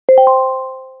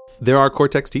There are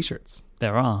Cortex t-shirts.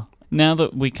 There are. Now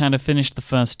that we kind of finished the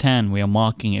first 10, we are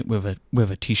marking it with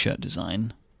a t-shirt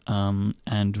design.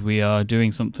 And we are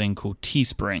doing something called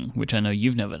Teespring, which I know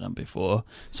you've never done before.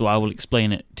 So I will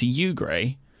explain it to you,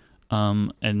 Gray,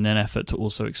 in an effort to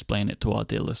also explain it to our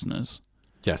dear listeners.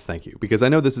 Yes, thank you. Because I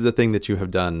know this is a thing that you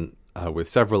have done with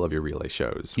several of your relay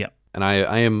shows. Yeah. And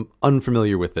I am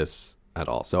unfamiliar with this at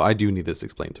all. So I do need this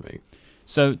explained to me.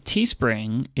 So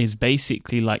Teespring is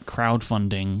basically like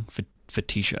crowdfunding for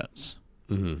t-shirts.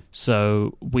 Mm-hmm.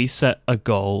 So we set a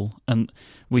goal, and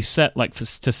we set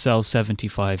to sell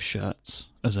 75 shirts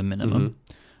as a minimum.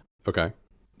 Mm-hmm. Okay.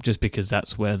 Just because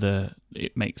that's where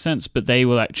it makes sense. But they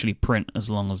will actually print as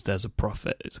long as there's a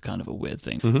profit. It's kind of a weird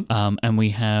thing. Mm-hmm. And we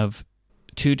have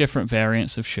 2 different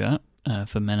variants of shirt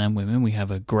for men and women. We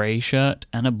have a gray shirt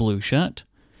and a blue shirt.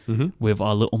 Mm-hmm. With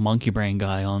our little monkey brain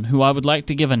guy on, who I would like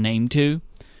to give a name to.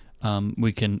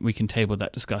 We can table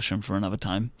that discussion for another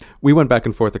time. We went back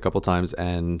and forth a couple times,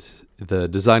 and the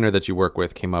designer that you work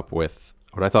with came up with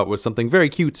what I thought was something very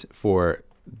cute for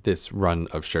this run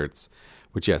of shirts,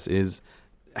 which, yes, is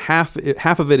half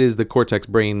of it is the Cortex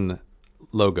Brain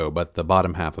logo, but the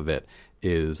bottom half of it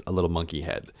is a little monkey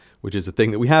head, which is a thing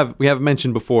that we have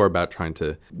mentioned before about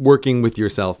working with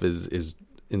yourself is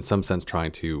in some sense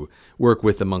trying to work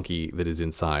with the monkey that is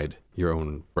inside your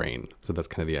own brain. So that's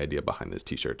kind of the idea behind this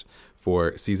t-shirt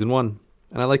for season 1.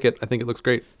 And I like it. I think it looks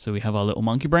great. So we have our little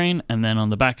monkey brain, and then on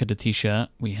the back of the t-shirt,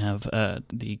 we have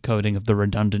the coding of the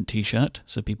redundant t-shirt,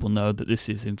 so people know that this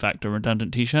is in fact a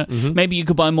redundant t-shirt. Mm-hmm. Maybe you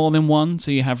could buy more than one,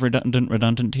 so you have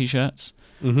redundant t-shirts.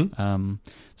 Mm-hmm.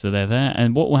 So they're there.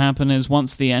 And what will happen is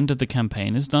once the end of the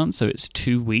campaign is done, so it's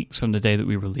 2 weeks from the day that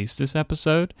we release this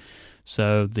episode,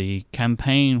 so the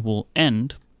campaign will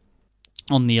end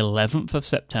on the 11th of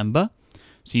September.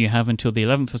 So you have until the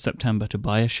 11th of September to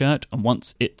buy a shirt, and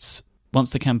once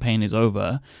the campaign is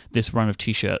over, this run of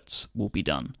t-shirts will be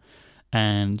done.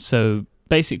 And so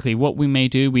basically what we may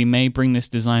do, we may bring this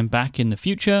design back in the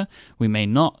future, we may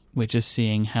not. We're just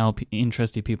seeing how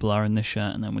interested people are in this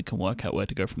shirt, and then we can work out where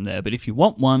to go from there. But if you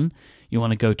want one, you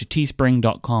want to go to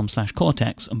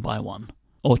teespring.com/Cortex and buy one.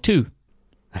 Or 2.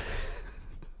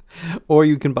 Or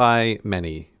you can buy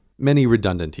many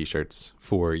redundant t-shirts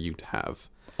for you to have.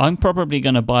 I'm probably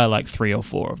going to buy like 3 or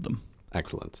 4 of them.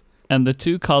 Excellent. And the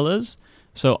 2 colors,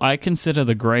 so I consider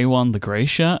the gray one the gray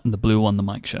shirt and the blue one the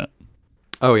Mike shirt.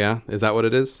 Oh, yeah? Is that what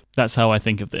it is? That's how I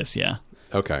think of this, yeah.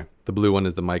 Okay. The blue one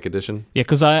is the Mike edition? Yeah,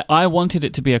 because I wanted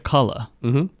it to be a color,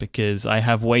 Mm-hmm. because I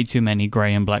have way too many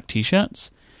gray and black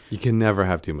t-shirts. You can never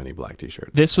have too many black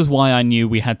t-shirts. This was why I knew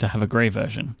we had to have a gray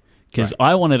version, because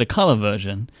Right. I wanted a color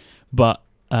version, but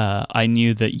I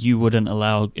knew that you wouldn't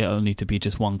allow it only to be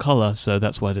just one color, so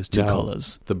that's why there's 2 No.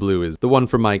 colors. The blue is the one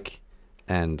for Mike,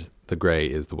 and the gray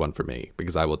is the one for me,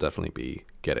 because I will definitely be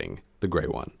getting the gray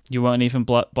one. You won't even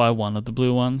buy one of the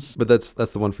blue ones? But that's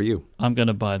the one for you. I'm going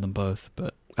to buy them both,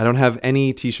 but... I don't have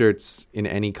any t-shirts in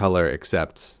any color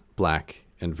except black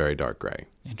and very dark gray.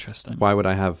 Interesting. Why would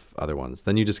I have other ones?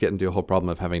 Then you just get into a whole problem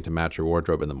of having to match your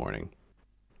wardrobe in the morning.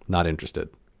 Not interested.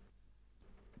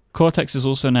 Cortex is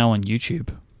also now on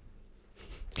YouTube.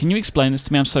 Can you explain this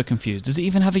to me? I'm so confused. Does it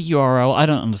even have a URL? I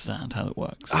don't understand how it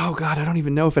works. Oh, God, I don't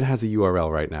even know if it has a URL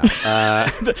right now.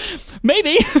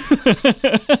 Maybe.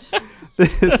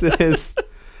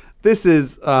 This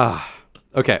is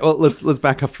okay. Well, let's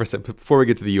back up for a second before we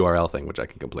get to the URL thing, which I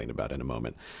can complain about in a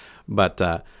moment. But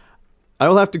I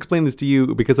will have to explain this to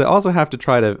you because I also have to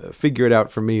try to figure it out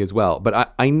for me as well.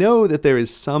 But I know that there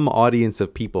is some audience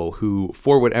of people who,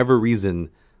 for whatever reason,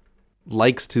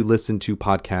 likes to listen to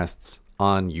podcasts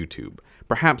on YouTube.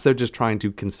 Perhaps they're just trying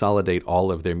to consolidate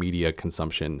all of their media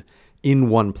consumption in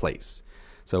one place.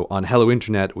 So on Hello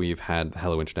Internet, we've had the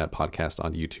Hello Internet podcast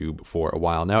on YouTube for a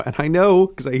while now. And I know,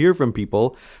 because I hear from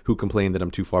people who complain that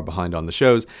I'm too far behind on the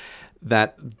shows,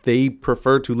 that they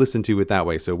prefer to listen to it that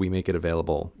way. So we make it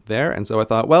available there. And so I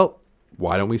thought, well,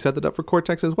 why don't we set that up for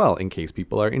Cortex as well, in case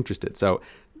people are interested? So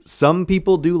some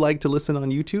people do like to listen on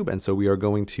YouTube, and so we are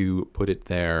going to put it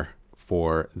there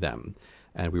for them.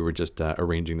 And we were just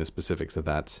arranging the specifics of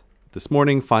that this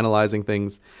morning, finalizing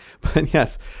things. But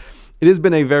yes, it has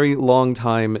been a very long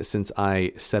time since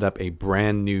I set up a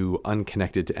brand new,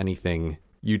 unconnected to anything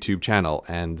YouTube channel.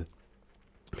 And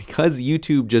because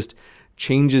YouTube just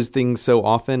changes things so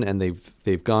often, and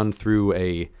they've gone through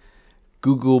a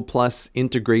Google Plus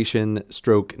integration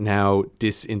 / now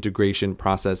disintegration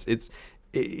process, it's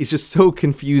just so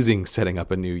confusing setting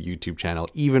up a new YouTube channel,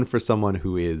 even for someone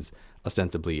who is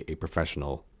ostensibly a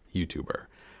professional YouTuber.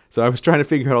 So I was trying to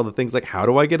figure out all the things like, how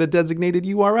do I get a designated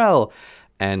URL?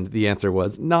 And the answer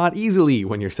was not easily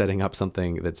when you're setting up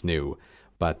something that's new.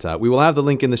 But we will have the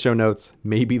link in the show notes.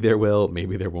 Maybe there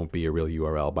won't be a real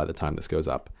URL by the time this goes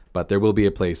up. But there will be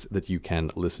a place that you can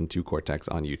listen to Cortex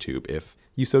on YouTube if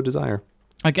you so desire.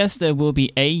 I guess there will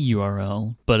be a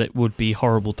URL, but it would be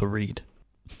horrible to read.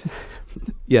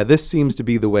 Yeah, this seems to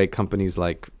be the way companies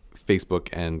like Facebook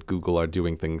and Google are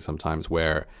doing things sometimes,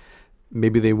 where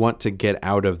maybe they want to get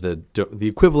out of the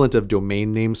equivalent of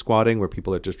domain name squatting, where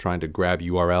people are just trying to grab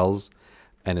URLs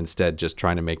and instead just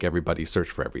trying to make everybody search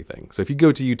for everything. So if you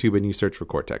go to YouTube and you search for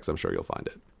Cortex, I'm sure you'll find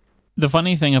it. The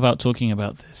funny thing about talking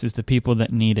about this is the people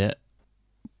that need it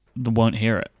won't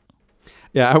hear it.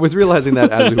 Yeah, I was realizing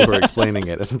that as we were explaining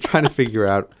it, as I'm trying to figure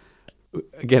out,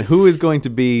 again, who is going to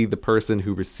be the person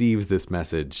who receives this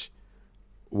message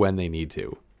when they need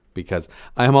to. Because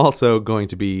I am also going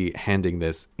to be handing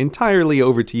this entirely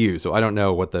over to you, so I don't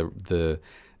know what the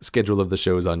schedule of the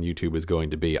shows on YouTube is going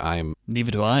to be.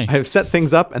 Neither do I. I have set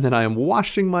things up, and then I am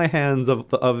washing my hands of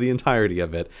the entirety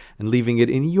of it and leaving it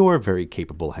in your very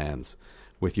capable hands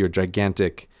with your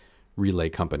gigantic relay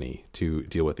company to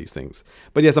deal with these things.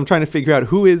 But yes, I'm trying to figure out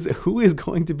who is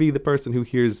going to be the person who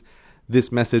hears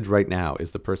this message right now.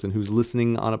 Is the person who's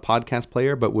listening on a podcast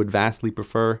player but would vastly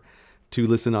prefer to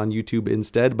listen on YouTube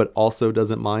instead, but also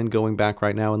doesn't mind going back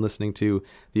right now and listening to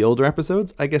the older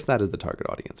episodes? I guess that is the target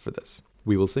audience for this.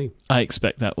 We will see. I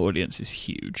expect that audience is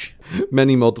huge.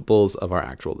 Many multiples of our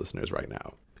actual listeners right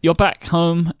now. You're back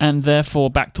home and therefore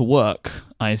back to work,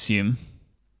 I assume.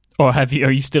 Or are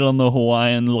you still on the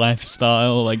Hawaiian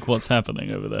lifestyle? Like, what's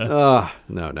happening over there?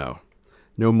 No.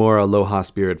 No more aloha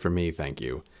spirit for me, thank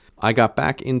you. I got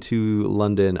back into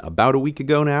London about a week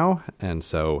ago now, and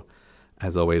so,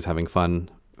 as always, having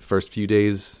fun. First few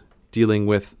days dealing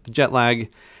with the jet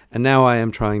lag, and now I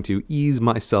am trying to ease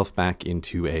myself back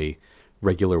into a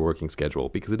regular working schedule,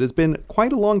 because it has been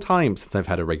quite a long time since I've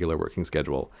had a regular working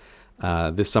schedule.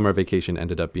 This summer vacation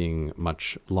ended up being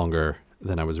much longer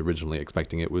than I was originally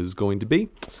expecting it was going to be.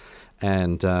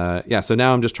 And so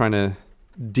now I'm just trying to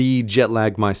de-jet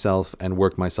lag myself and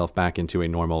work myself back into a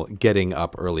normal getting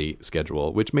up early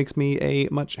schedule, which makes me a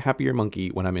much happier monkey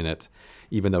when I'm in it,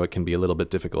 even though it can be a little bit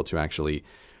difficult to actually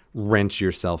wrench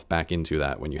yourself back into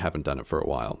that when you haven't done it for a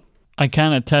while. I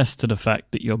can attest to the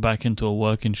fact that you're back into a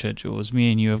working schedule, as me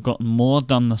and you have gotten more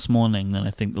done this morning than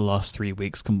I think the last 3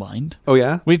 weeks combined. Oh,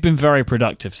 yeah? We've been very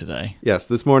productive today. Yes,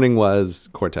 this morning was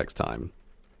Cortex time.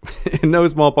 In no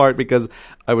small part because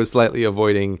I was slightly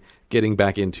avoiding getting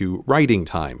back into writing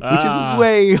time, which is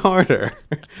way harder.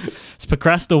 It's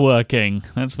procrastinating.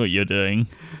 That's what you're doing.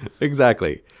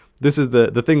 Exactly. This is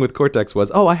the thing with Cortex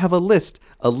was, I have a list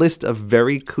of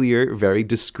very clear, very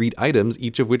discrete items,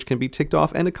 each of which can be ticked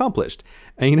off and accomplished.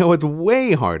 And you know what's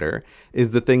way harder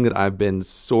is the thing that I've been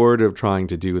sort of trying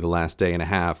to do the last day and a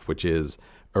half, which is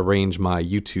arrange my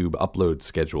YouTube upload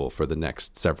schedule for the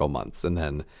next several months. And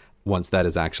then once that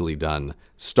is actually done,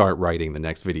 start writing the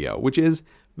next video, which is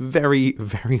very,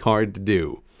 very hard to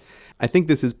do. I think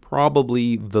this is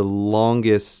probably the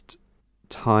longest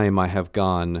time I have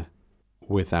gone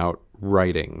without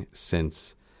writing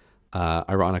since,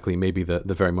 ironically, maybe the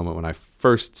very moment when I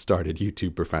first started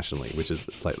YouTube professionally, which is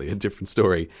slightly a different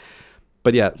story.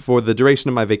 But yeah, for the duration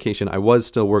of my vacation, I was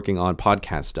still working on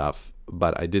podcast stuff,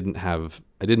 but I didn't have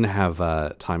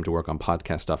time to work on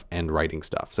podcast stuff and writing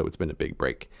stuff. So it's been a big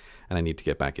break, and I need to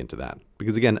get back into that.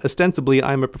 Because again, ostensibly,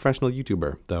 I'm a professional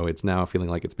YouTuber, though it's now feeling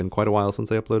like it's been quite a while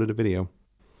since I uploaded a video.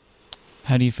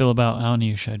 How do you feel about our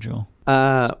new schedule?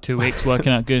 2 weeks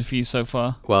working out good for you so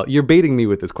far? Well, you're baiting me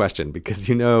with this question because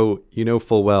you know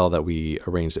full well that we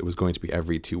arranged it was going to be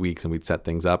every 2 weeks and we'd set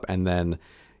things up. And then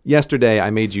yesterday I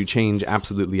made you change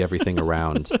absolutely everything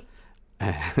around.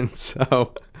 And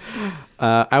so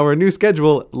our new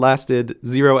schedule lasted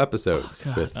 0 episodes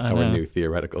with our new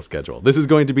theoretical schedule. This is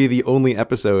going to be the only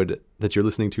episode that you're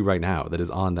listening to right now that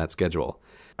is on that schedule.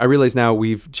 I realize now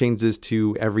we've changed this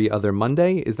to every other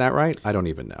Monday. Is that right? I don't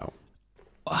even know.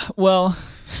 Well,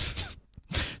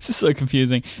 this is so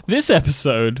confusing. This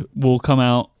episode will come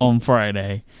out on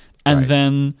Friday, and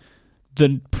Then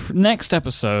the next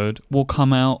episode will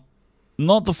come out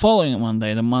not the following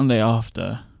Monday, the Monday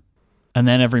after. And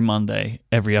then every Monday,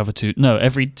 every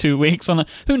 2 weeks on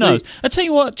who knows? I tell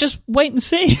you what, just wait and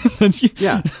see.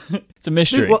 Yeah. It's a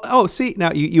mystery. See,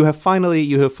 now you have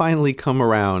finally come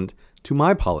around to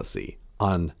my policy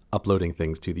on uploading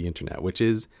things to the internet, which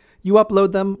is you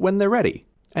upload them when they're ready,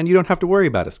 and you don't have to worry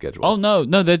about a schedule. Oh, no,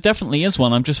 there definitely is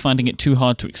one. I'm just finding it too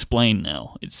hard to explain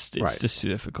now. It's right. Just too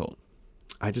difficult.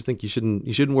 I just think you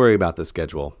shouldn't worry about the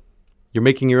schedule. You're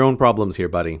making your own problems here,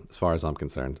 buddy, as far as I'm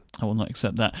concerned. I will not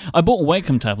accept that. I bought a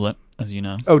Wacom tablet, as you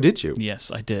know. Oh, did you?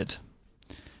 Yes, I did.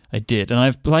 And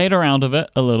I've played around with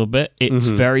it a little bit. It's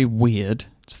very weird.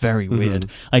 It's very weird.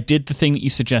 I did the thing that you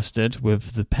suggested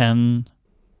with the pen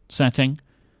setting.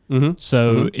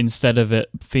 So instead of it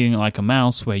feeling like a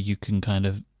mouse where you can kind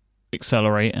of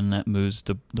accelerate and that moves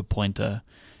the pointer,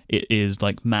 it is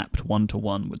like mapped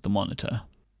 1-to-1 with the monitor.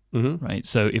 Right.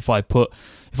 So if I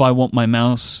want my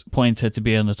mouse pointer to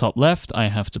be on the top left, I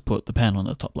have to put the pen on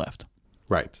the top left.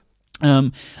 Right.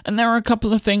 And there are a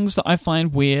couple of things that I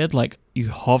find weird, like you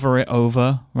hover it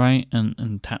over, right,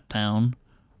 and tap down,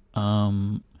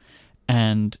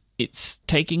 and it's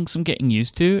taking some getting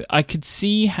used to. I could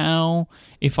see how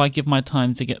if I give myself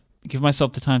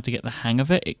the time to get the hang of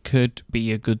it, it could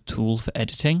be a good tool for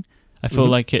editing. I feel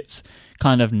like it's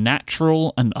kind of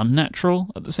natural and unnatural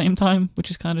at the same time,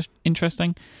 which is kind of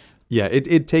interesting. Yeah,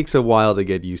 it takes a while to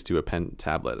get used to a pen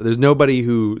tablet. There's nobody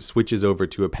who switches over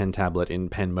to a pen tablet in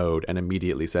pen mode and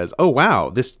immediately says, oh, wow,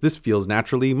 this feels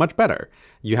naturally much better.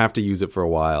 You have to use it for a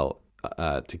while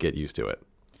to get used to it.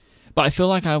 But I feel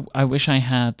like I wish I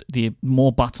had the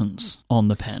more buttons on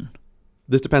the pen.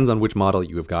 This depends on which model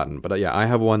you have gotten. But yeah, I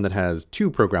have one that has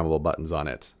 2 programmable buttons on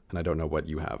it, and I don't know what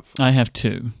you have. I have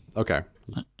 2. Okay.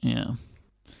 Yeah.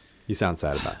 You sound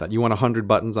sad about that. You want 100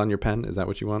 buttons on your pen? Is that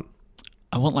what you want?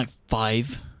 I want like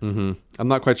 5. I'm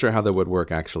not quite sure how that would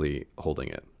work actually holding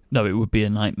it. No, it would be a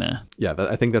nightmare. Yeah,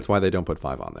 I think that's why they don't put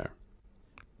 5 on there.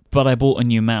 But I bought a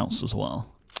new mouse as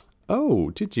well.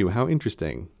 Oh, did you? How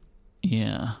interesting.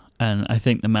 Yeah, and I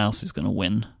think the mouse is going to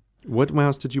win. What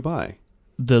mouse did you buy?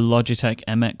 The Logitech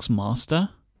MX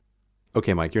Master.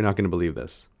 Okay, Mike, you're not going to believe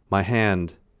this. My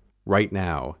hand right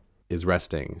now is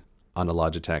resting on a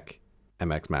Logitech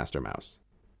MX Master mouse.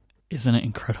 Isn't it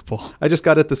incredible? I just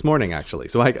got it this morning, actually,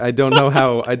 so I don't know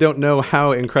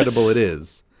how incredible it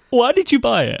is. Why did you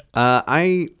buy it?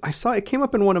 I saw it came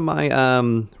up in one of my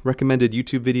recommended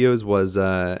YouTube videos. Was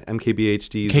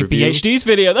MKBHD's review. KBHD's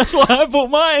video. That's why I bought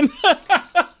mine.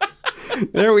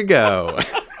 There we go.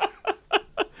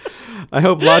 I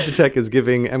hope Logitech is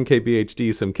giving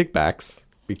MKBHD some kickbacks,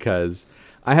 because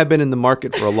I have been in the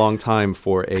market for a long time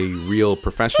for a real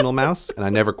professional mouse, and I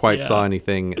never quite saw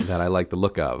anything that I liked the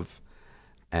look of.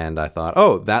 And I thought,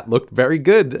 oh, that looked very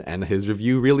good, and his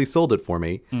review really sold it for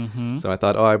me. So I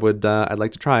thought, I'd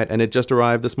like to try it, and it just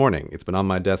arrived this morning. It's been on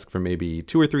my desk for maybe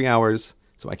 2 or 3 hours,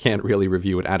 so I can't really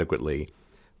review it adequately.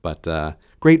 But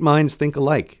great minds think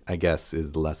alike, I guess,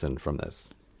 is the lesson from this.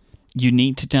 You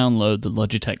need to download the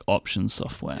Logitech Options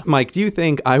software. Mike, do you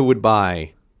think I would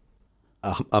buy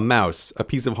a mouse, a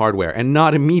piece of hardware, and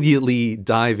not immediately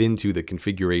dive into the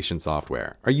configuration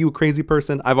software? Are you a crazy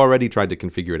person? I've already tried to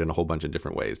configure it in a whole bunch of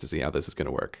different ways to see how this is going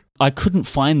to work. I couldn't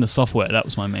find the software. That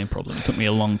was my main problem. It took me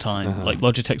a long time. Like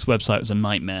Logitech's website was a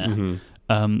nightmare.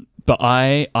 But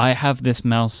I have this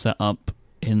mouse set up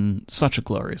in such a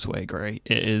glorious way, Gray.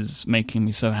 It is making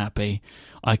me so happy.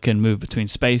 I can move between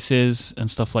spaces and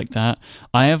stuff like that.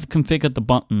 I have configured the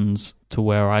buttons to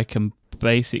where I can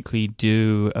basically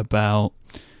do about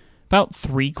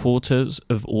 3/4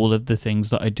 of all of the things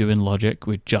that I do in Logic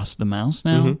with just the mouse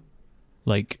now.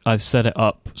 Like, I've set it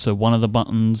up so one of the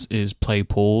buttons is play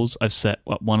pause. I've set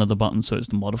up one of the buttons so it's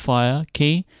the modifier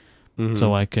key,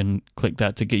 so I can click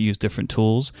that to use different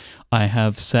tools.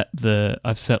 I've set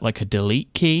like a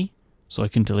delete key so I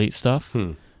can delete stuff.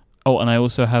 Oh, and I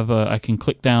also have I can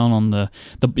click down on the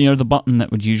button that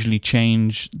would usually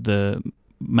change the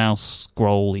mouse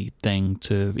scrolly thing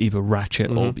to either ratchet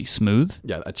or be smooth.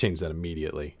 Yeah, I changed that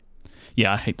immediately.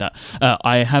 Yeah, I hate that.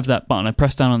 I have that button. I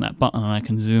press down on that button and I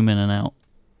can zoom in and out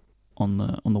on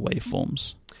the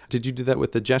waveforms. Did you do that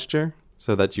with the gesture?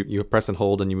 So that you press and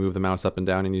hold and you move the mouse up and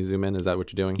down and you zoom in? Is that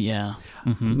what you're doing? Yeah.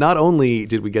 Not only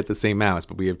did we get the same mouse,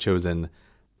 but we have chosen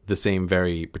the same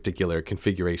very particular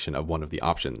configuration of one of the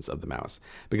options of the mouse.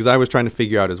 Because I was trying to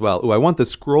figure out as well, I want the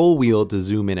scroll wheel to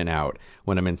zoom in and out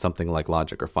when I'm in something like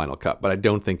Logic or Final Cut, but I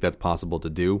don't think that's possible to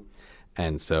do.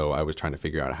 And so I was trying to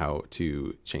figure out how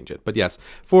to change it. But yes,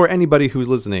 for anybody who's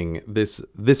listening,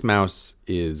 this mouse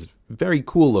is very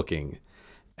cool looking,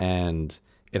 and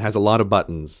it has a lot of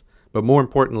buttons. But more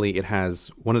importantly, it has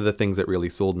one of the things that really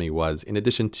sold me was, in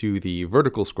addition to the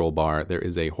vertical scroll bar, there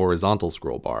is a horizontal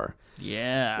scroll bar.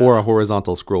 Yeah. Or a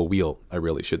horizontal scroll wheel, I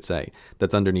really should say,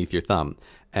 that's underneath your thumb.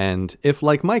 And if,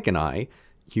 like Mike and I,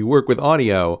 you work with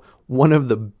audio, one of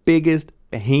the biggest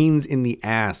pains in the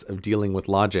ass of dealing with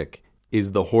Logic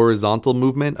is the horizontal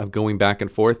movement of going back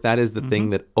and forth. That is the thing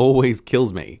that always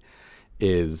kills me,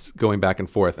 is going back and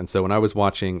forth. And so when I was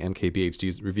watching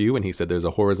MKBHD's review and he said there's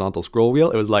a horizontal scroll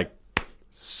wheel, it was like,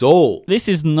 sold. This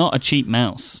is not a cheap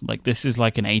mouse. Like, this is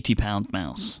like an 80-pound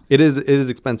mouse. It is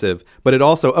expensive, but it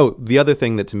also, the other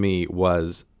thing that to me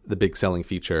was the big selling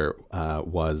feature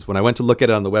was when I went to look at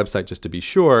it on the website just to be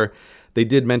sure, They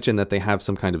did mention that they have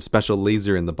some kind of special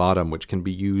laser in the bottom which can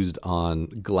be used on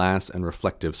glass and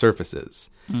reflective surfaces.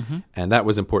 Mm-hmm. And that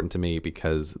was important to me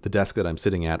because the desk that I'm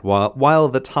sitting at, while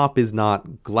the top is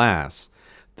not glass,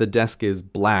 the desk is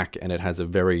black and it has a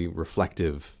very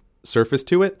reflective surface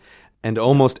to it. And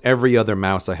almost every other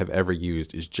mouse I have ever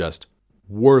used is just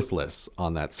worthless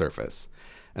on that surface.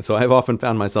 And so I've often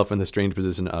found myself in the strange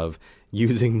position of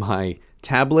using my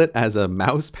tablet as a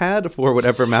mouse pad for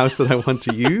whatever mouse that I want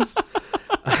to use.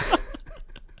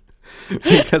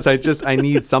 Because I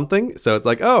need something. So it's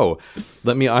like, oh,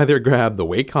 let me either grab the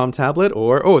Wacom tablet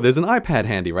or, oh, there's an iPad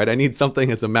handy, right? I need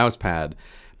something as a mouse pad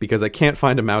because I can't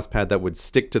find a mouse pad that would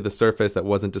stick to the surface that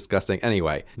wasn't disgusting.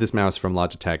 Anyway, this mouse from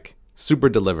Logitech super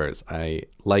delivers. I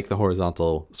like the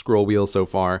horizontal scroll wheel so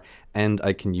far, and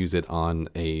I can use it on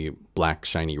a black,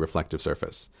 shiny, reflective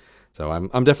surface. So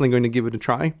I'm definitely going to give it a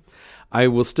try. I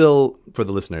will still, for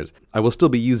the listeners, I will still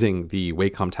be using the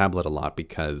Wacom tablet a lot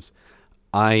because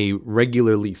I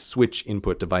regularly switch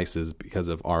input devices because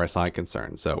of RSI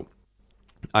concerns. So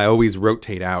I always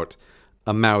rotate out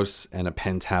a mouse and a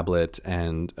pen tablet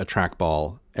and a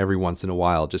trackball every once in a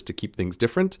while just to keep things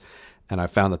different. And I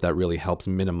found that really helps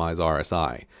minimize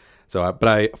RSI. So,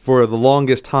 for the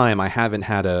longest time, I haven't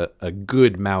had a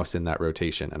good mouse in that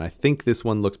rotation. And I think this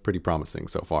one looks pretty promising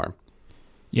so far.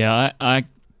 Yeah, I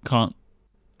can't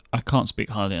speak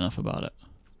highly enough about it.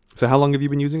 So how long have you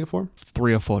been using it for?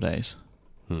 3 or 4 days.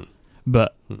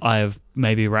 But I have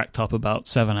maybe racked up about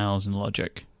 7 hours in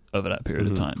Logic over that period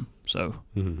of time. So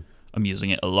I'm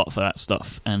using it a lot for that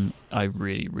stuff, and I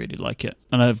really, really like it.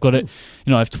 And I've got it,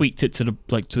 I've tweaked it to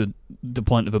the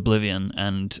point of oblivion,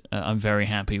 and I'm very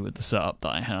happy with the setup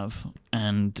that I have.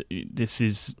 And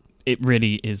it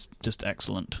really is just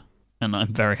excellent. And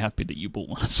I'm very happy that you bought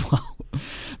one as well.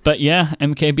 But yeah,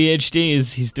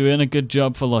 MKBHD he's doing a good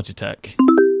job for Logitech.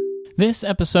 This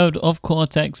episode of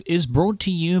Cortex is brought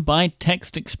to you by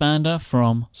Text Expander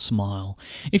from Smile.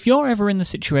 If you're ever in the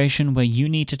situation where you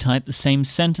need to type the same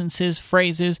sentences,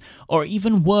 phrases, or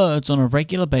even words on a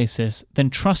regular basis, then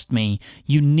trust me,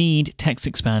 you need Text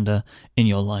Expander in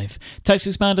your life. Text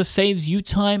Expander saves you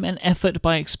time and effort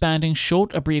by expanding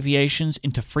short abbreviations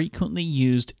into frequently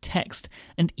used text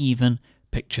and even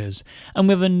pictures. And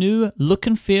with a new look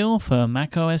and feel for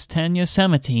macOS 10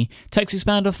 Yosemite, Text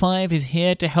Expander 5 is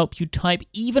here to help you type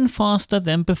even faster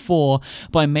than before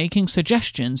by making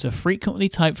suggestions of frequently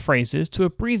typed phrases to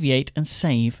abbreviate and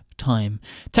save time.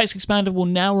 Text Expander will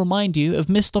now remind you of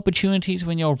missed opportunities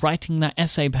when you're writing that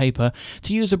essay paper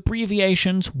to use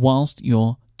abbreviations whilst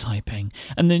you're typing.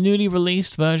 And the newly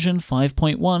released version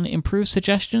 5.1 improves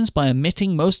suggestions by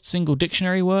omitting most single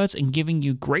dictionary words and giving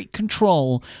you great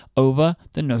control over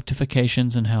the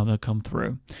notifications and how they'll come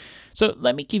through. So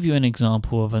let me give you an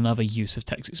example of another use of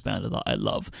Text Expander that I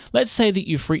love. Let's say that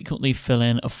you frequently fill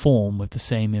in a form with the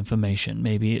same information.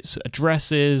 Maybe it's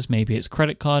addresses, maybe it's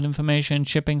credit card information,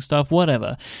 shipping stuff,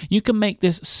 whatever. You can make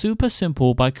this super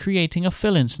simple by creating a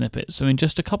fill-in snippet. So in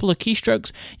just a couple of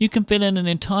keystrokes, you can fill in an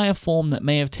entire form that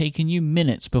may have taken you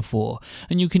minutes before.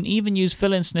 And you can even use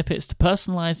fill-in snippets to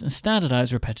personalize and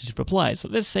standardize repetitive replies. So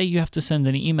let's say you have to send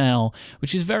an email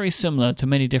which is very similar to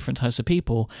many different types of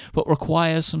people, but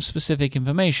requires some specific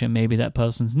information, maybe that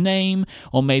person's name,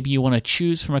 or maybe you want to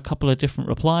choose from a couple of different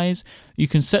replies. You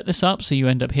can set this up so you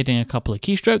end up hitting a couple of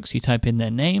keystrokes, you type in their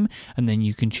name, and then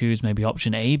you can choose maybe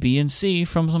option A, B, and C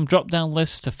from some drop-down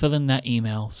lists to fill in that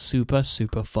email super,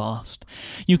 super fast.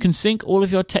 You can sync all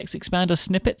of your Text Expander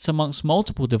snippets amongst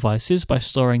multiple devices by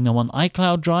storing them on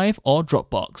iCloud Drive or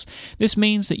Dropbox. This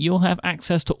means that you'll have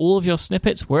access to all of your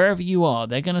snippets wherever you are.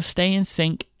 They're going to stay in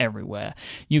sync everywhere.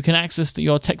 You can access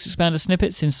your Text Expander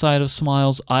snippets inside of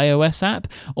Smile's iOS app,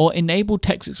 or enable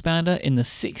Text Expander in the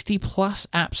 60 plus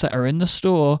apps that are in the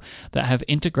store that have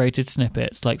integrated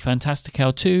snippets like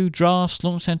Fantastical 2, Drafts,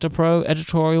 Launch Center Pro,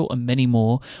 Editorial, and many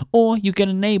more. Or you can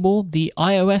enable the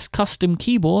iOS custom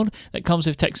keyboard that comes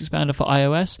with Text Expander for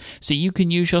iOS, so you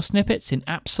can use your snippets in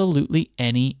absolutely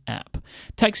any app.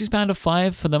 Text Expander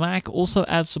 5 for the Mac also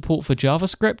adds support for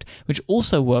JavaScript, which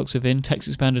also works within Text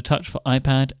Expander Touch for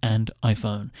iPad and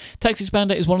iPhone. Text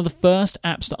Expander is one of the first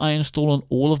apps that I install on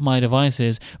all of my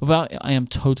devices. Without it, I am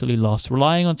totally lost.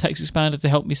 Relying on Text Expander to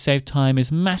help me save time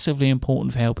is massively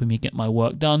important for helping me get my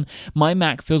work done. My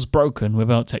Mac feels broken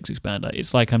without Text Expander.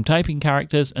 It's like I'm typing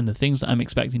characters and the things that I'm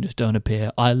expecting just don't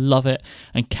appear. I love it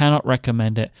and cannot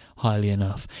recommend it highly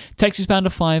enough. Text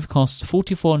Expander 5 costs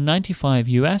 $44.95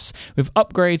 US, with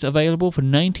upgrades available for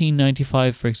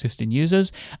 $19.95 for existing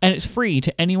users, and it's free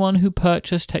to anyone who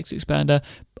purchased Text Expander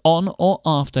on or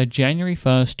after January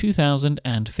 1st,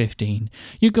 2015.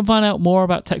 You can find out more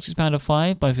about TextExpander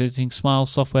 5 by visiting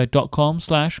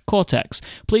smilesoftware.com/Cortex.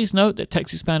 Please note that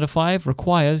TextExpander 5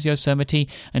 requires Yosemite,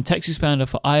 and TextExpander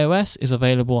for iOS is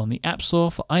available on the App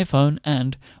Store for iPhone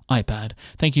and iPad.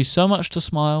 Thank you so much to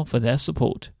Smile for their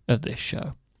support of this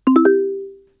show.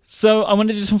 So I want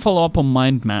to do some follow-up on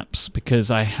mind maps because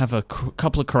I have a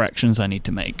couple of corrections I need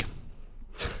to make.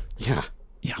 Yeah.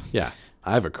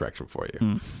 I have a correction for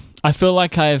you. I feel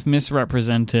like I have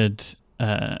misrepresented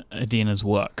Adina's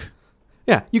work.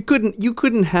 Yeah, you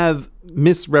couldn't have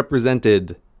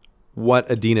misrepresented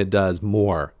what Adina does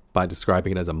more by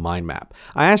describing it as a mind map.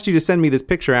 I asked you to send me this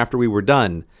picture after we were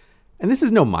done, and this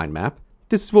is no mind map.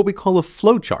 This is what we call a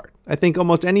flowchart. I think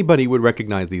almost anybody would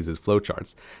recognize these as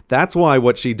flowcharts. That's why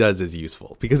what she does is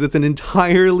useful, because it's an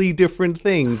entirely different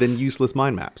thing than useless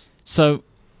mind maps. So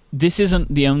this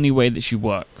isn't the only way that she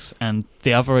works, and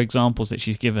the other examples that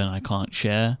she's given I can't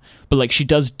share. But like she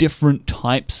does different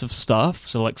types of stuff.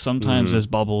 So like sometimes there's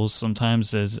bubbles,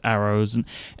 sometimes there's arrows, and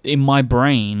in my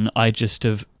brain I just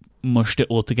have mushed it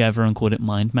all together and called it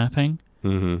mind mapping.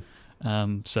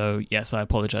 So yes, I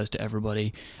apologize to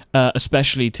everybody,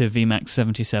 especially to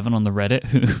VMAX77 on the Reddit,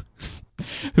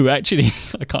 who actually,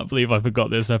 I can't believe I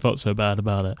forgot this, I felt so bad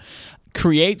about it,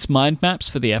 creates mind maps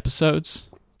for the episodes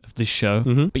of this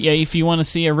show. But yeah, if you want to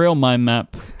see a real mind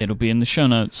map, it'll be in the show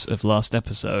notes of last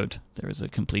episode. There is a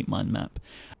complete mind map.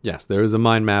 Yes, there is a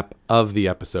mind map of the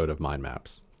episode of Mind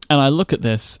Maps. And I look at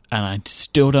this, and I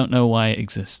still don't know why it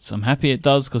exists. I'm happy it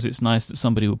does, because it's nice that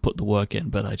somebody would put the work in,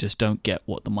 but I just don't get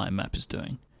what the mind map is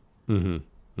doing.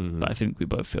 But I think we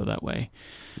both feel that way.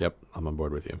 Yep, I'm on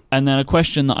board with you. And then a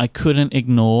question that I couldn't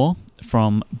ignore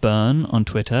from Burn on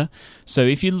Twitter. So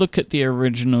if you look at the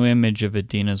original image of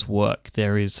Adina's work,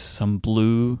 there is some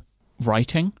blue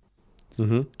writing.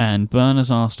 And Burn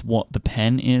has asked what the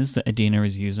pen is that Adina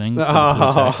is using for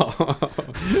the blue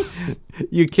text.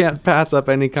 You can't pass up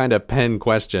any kind of pen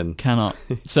question. Cannot.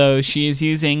 So she is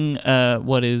using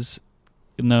what is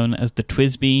known as the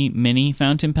TWSBI Mini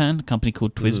fountain pen, a company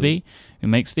called TWSBI who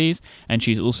makes these. And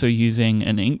she's also using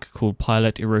an ink called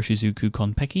Pilot Iroshizuku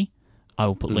Konpeki. I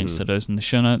will put links to those in the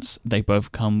show notes. They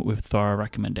both come with thorough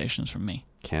recommendations from me.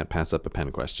 Can't pass up a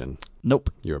pen question.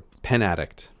 Nope. You're a pen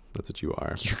addict. That's what you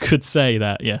are. You could say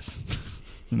that, yes.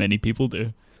 Many people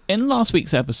do. In last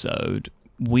week's episode,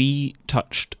 we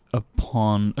touched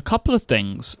upon a couple of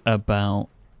things about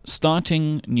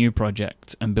starting a new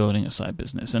project and building a side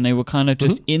business. And they were kind of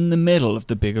just in the middle of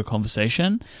the bigger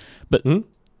conversation. But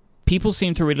people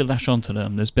seem to really latch onto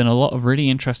them. There's been a lot of really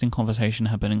interesting conversation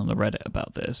happening on the Reddit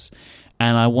about this.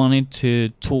 And I wanted to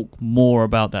talk more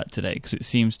about that today, because it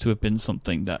seems to have been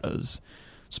something that has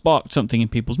sparked something in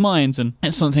people's minds, and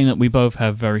it's something that we both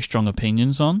have very strong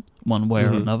opinions on, one way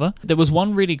or another. There was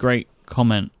one really great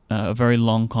comment, a very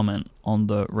long comment on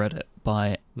the Reddit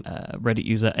by Reddit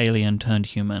user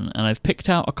Alien-Turned-Human, and I've picked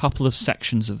out a couple of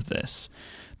sections of this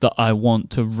that I want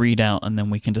to read out, and then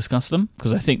we can discuss them,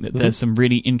 because I think that there's some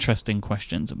really interesting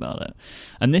questions about it.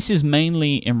 And this is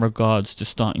mainly in regards to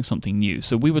starting something new.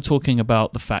 So we were talking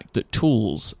about the fact that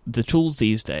the tools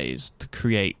these days to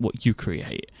create what you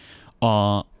create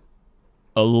are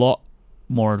a lot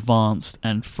more advanced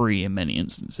and free in many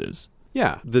instances.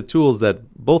 Yeah, the tools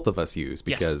that both of us use,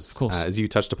 Yes, because of course. as you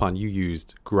touched upon, you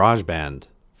used GarageBand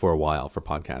for a while for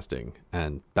podcasting,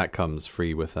 and that comes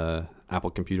free with a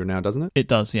Apple computer now, doesn't it? It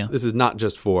does, yeah. This is not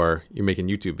just for you're making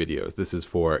YouTube videos. This is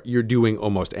for you're doing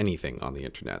almost anything on the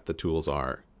internet. The tools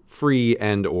are free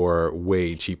and or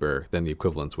way cheaper than the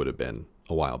equivalents would have been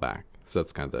a while back. So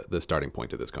that's kind of the starting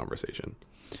point of this conversation.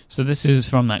 So this is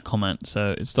from that comment.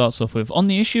 So it starts off with, on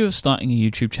the issue of starting a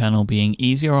YouTube channel being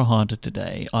easier or harder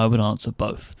today, I would answer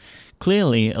both.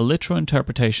 Clearly, a literal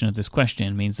interpretation of this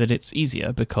question means that it's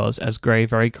easier because, as Gray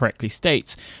very correctly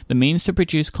states, the means to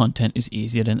produce content is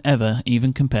easier than ever,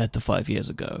 even compared to 5 years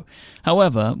ago.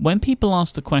 However, when people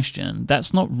ask the question,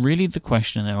 that's not really the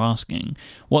question they're asking.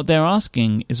 What they're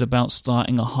asking is about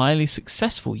starting a highly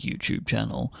successful YouTube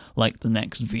channel, like the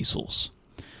next Vsauce.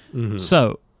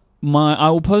 So, I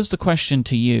will pose the question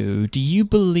to you. Do you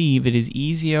believe it is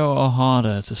easier or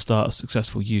harder to start a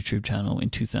successful YouTube channel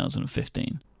in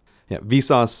 2015? Yeah,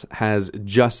 Vsauce has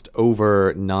just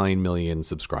over 9 million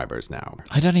subscribers now.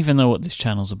 I don't even know what this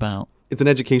channel's about. It's an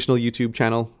educational YouTube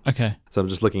channel. Okay. So I'm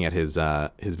just looking at his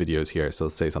videos here. So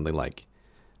let's say something like,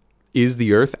 is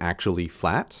the Earth actually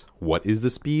flat? What is the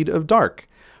speed of dark?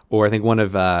 Or I think one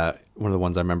of the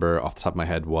ones I remember off the top of my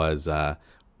head was,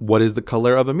 what is the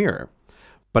color of a mirror?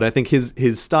 But I think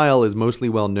his style is mostly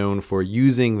well known for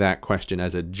using that question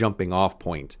as a jumping off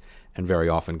point and very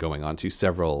often going on to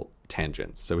several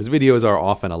tangents. So his videos are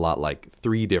often a lot like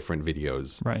 3 different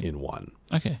videos Right. in one.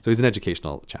 Okay. So he's an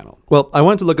educational channel. Well, I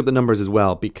wanted to look up the numbers as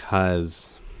well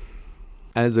because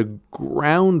as a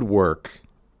groundwork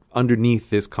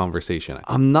underneath this conversation,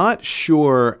 I'm not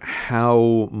sure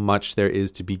how much there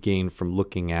is to be gained from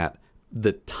looking at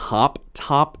the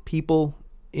top people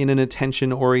in an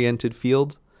attention-oriented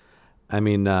field. I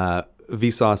mean,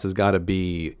 Vsauce has got to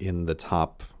be in the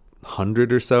top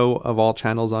 100 or so of all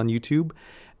channels on YouTube.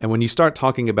 And when you start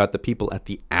talking about the people at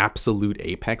the absolute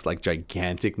apex, like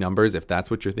gigantic numbers, if that's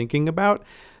what you're thinking about,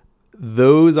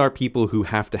 those are people who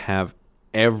have to have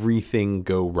everything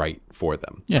go right for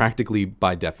them, practically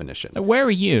by definition. Where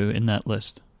are you in that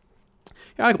list?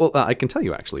 Yeah, I can tell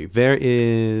you, actually. There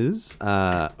is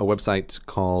a website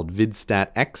called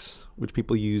VidStatX, which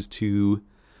people use to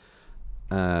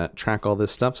track all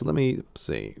this stuff. So let me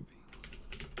see.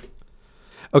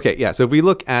 Okay, yeah. So if we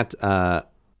look at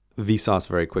Vsauce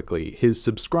very quickly, his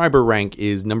subscriber rank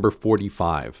is number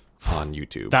 45 on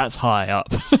YouTube. That's high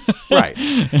up. Right.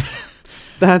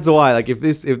 That's why, like, if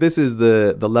this is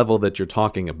the level that you're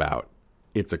talking about,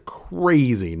 it's a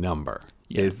crazy number.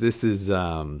 Yeah. This is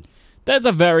There's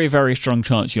a very, very strong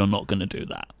chance you're not going to do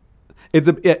that.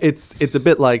 it's a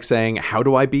bit like saying, how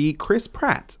do I be Chris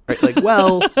Pratt? Right? Like,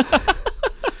 well,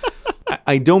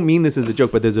 I don't mean this as a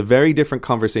joke, but there's a very different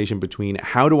conversation between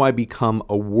how do I become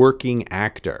a working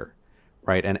actor,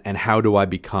 right? And how do I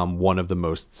become one of the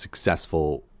most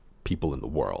successful people in the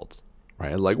world,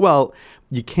 right? Like, well,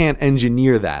 you can't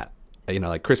engineer that. You know,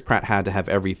 like Chris Pratt had to have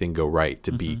everything go right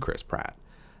to be Chris Pratt.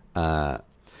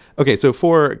 Okay, so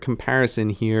for comparison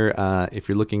here, if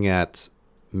you're looking at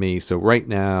me, so right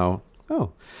now,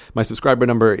 my subscriber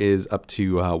number is up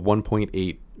to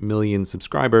 1.8 million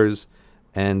subscribers,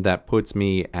 and that puts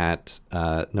me at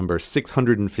number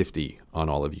 650 on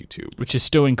all of YouTube. Which is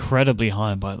still incredibly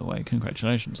high, by the way.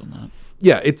 Congratulations on that.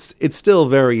 Yeah, it's still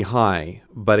very high,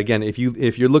 but again, if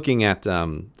you're looking at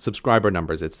subscriber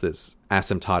numbers, it's this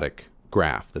asymptotic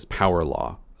graph, this power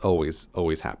law always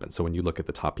happens. So when you look at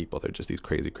the top people, they're just these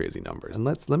crazy numbers. And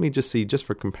let me just see, just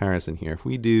for comparison here, if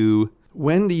we do,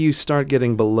 when do you start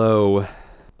getting below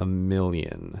 1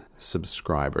 million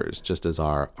subscribers, just as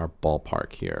our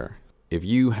ballpark here? If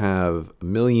you have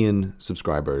 1 million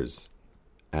subscribers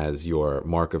as your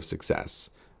mark of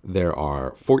success, there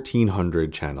are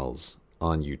 1,400 channels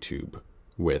on YouTube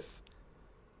with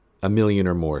 1 million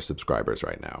or more subscribers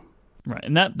right now. Right,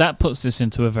 and that puts this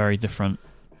into a very different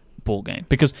ball game,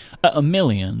 because at 1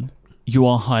 million, you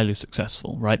are highly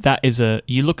successful, right?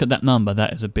 You look at that number,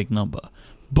 that is a big number.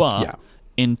 But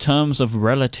in terms of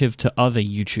relative to other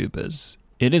YouTubers,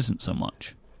 it isn't so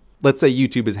much. Let's say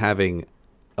YouTube is having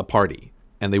a party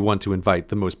and they want to invite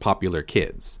the most popular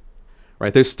kids,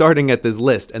 right? They're starting at this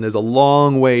list and there's a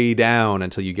long way down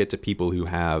until you get to people who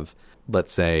have,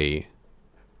 let's say,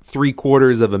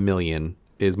 750,000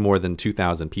 is more than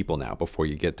 2,000 people now before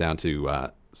you get down to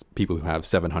people who have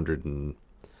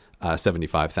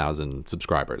 775,000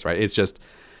 subscribers, right? It's just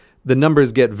the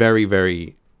numbers get very,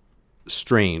 very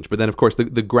strange. But then, of course,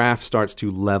 the graph starts to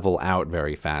level out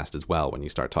very fast as well when you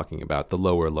start talking about the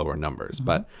lower numbers. Mm-hmm.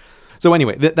 But so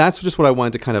anyway, that's just what I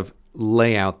wanted to kind of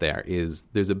lay out there is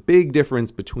there's a big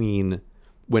difference between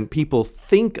when people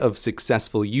think of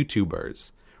successful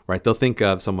YouTubers, right? They'll think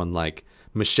of someone like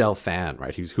Michelle Phan,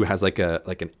 right? Who has like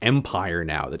an empire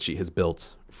now that she has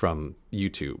built from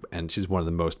YouTube, and she's one of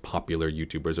the most popular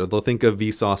YouTubers. Or they'll think of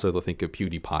Vsauce, or they'll think of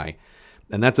PewDiePie,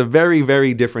 and that's a very,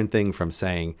 very different thing from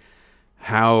saying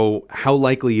how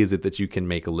likely is it that you can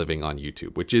make a living on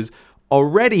YouTube, which is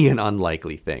already an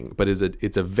unlikely thing, but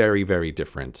it's a very, very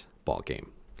different ballgame.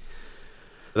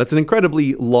 That's an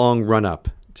incredibly long run up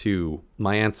to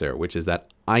my answer, which is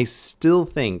that I still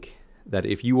think that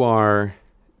if you are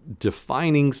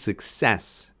defining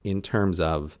success in terms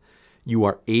of you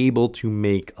are able to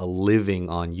make a living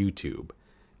on YouTube,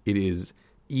 it is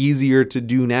easier to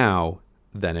do now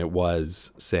than it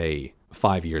was, say,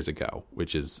 5 years ago,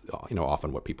 which is,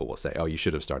 often what people will say, oh, you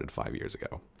should have started 5 years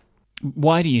ago.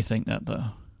 Why do you think that, though?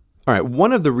 All right,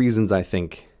 one of the reasons I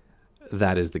think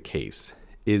that is the case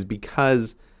is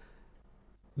because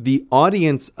the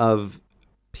audience of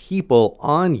people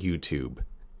on YouTube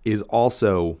is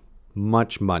also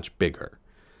much, much bigger.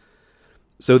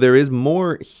 So there is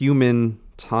more human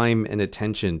time and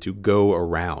attention to go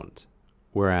around.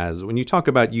 Whereas when you talk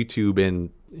about YouTube in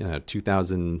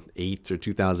 2008 or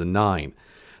 2009,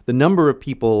 the number of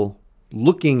people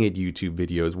looking at YouTube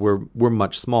videos were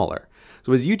much smaller.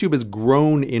 So as YouTube has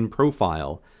grown in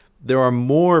profile, there are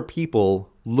more people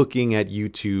looking at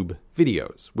YouTube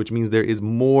videos, which means there is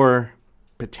more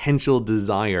potential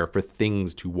desire for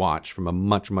things to watch from a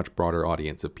much, much broader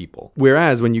audience of people.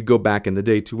 Whereas when you go back in the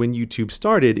day to when YouTube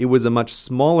started, it was a much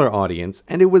smaller audience,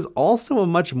 and it was also a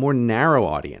much more narrow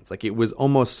audience. Like, it was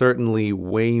almost certainly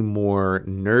way more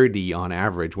nerdy on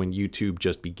average when YouTube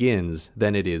just begins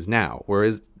than it is now.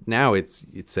 Whereas now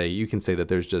you can say that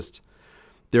there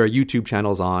are YouTube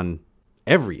channels on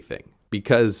everything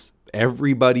because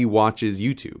everybody watches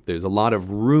YouTube. There's a lot of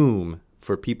room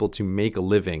for people to make a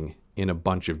living in a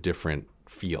bunch of different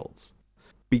fields.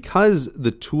 Because the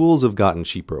tools have gotten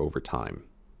cheaper over time,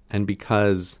 and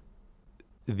because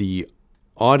the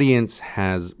audience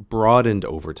has broadened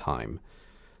over time,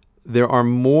 there are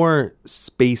more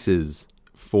spaces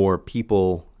for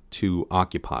people to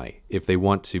occupy if they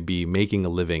want to be making a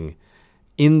living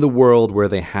in the world where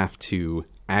they have to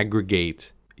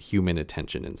aggregate human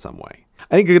attention in some way.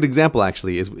 I think a good example,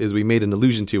 actually, is we made an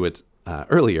allusion to it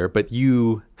earlier, but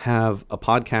you have a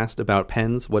podcast about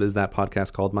pens. What is that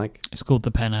podcast called, Mike? It's called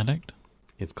The Pen Addict.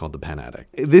 It's called The Pen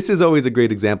Addict. This is always a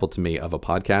great example to me of a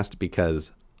podcast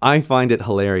because I find it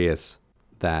hilarious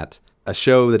that a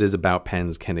show that is about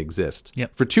pens can exist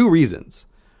for two reasons.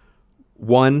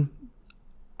 One,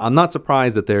 I'm not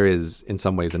surprised that there is, in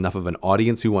some ways, enough of an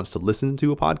audience who wants to listen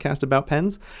to a podcast about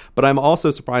pens, but I'm also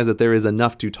surprised that there is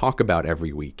enough to talk about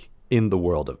every week in the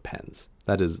world of pens.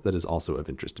 That is also of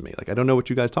interest to me. Like, I don't know what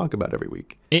you guys talk about every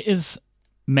week. It is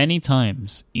many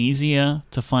times easier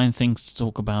to find things to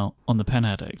talk about on The Pen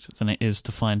Addict than it is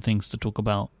to find things to talk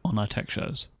about on our tech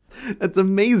shows. That's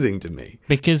amazing to me.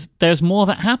 Because there's more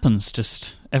that happens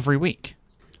just every week.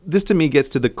 This to me gets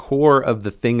to the core of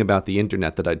the thing about the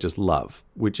internet that I just love,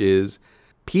 which is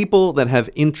people that have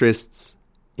interests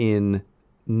in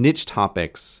niche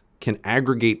topics can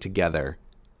aggregate together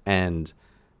and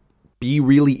be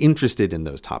really interested in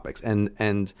those topics,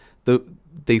 and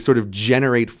they sort of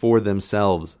generate for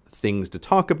themselves things to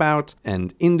talk about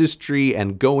and industry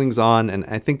and goings on. And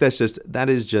I think that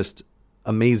is just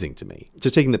amazing to me.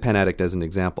 Just taking The Pen Addict as an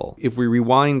example, if we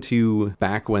rewind to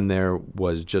back when there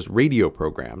was just radio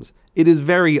programs, it is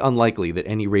very unlikely that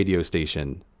any radio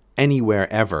station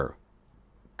anywhere ever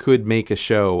could make a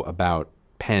show about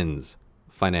pens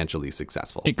financially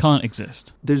successful. It can't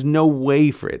exist. There's no way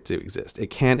for it to exist.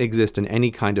 It can't exist in any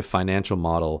kind of financial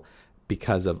model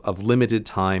because of limited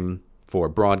time for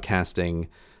broadcasting.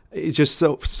 It's just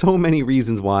so many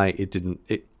reasons why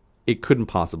it couldn't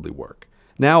possibly work.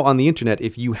 Now on the internet,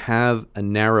 if you have a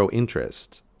narrow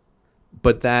interest,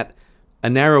 but that a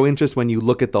narrow interest when you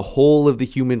look at the whole of the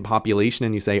human population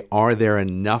and you say, are there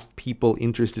enough people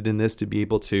interested in this to be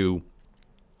able to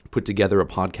put together a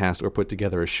podcast or put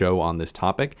together a show on this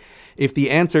topic? If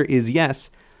the answer is yes,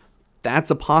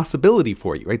 that's a possibility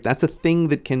for you, right? That's a thing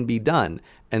that can be done.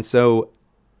 And so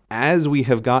as we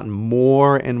have gotten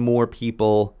more and more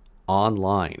people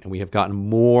online, and we have gotten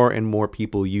more and more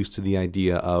people used to the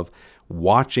idea of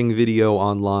watching video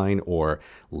online or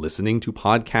listening to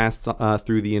podcasts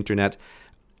through the internet,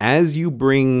 as you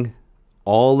bring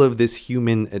all of this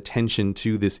human attention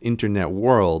to this internet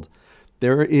world,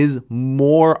 there is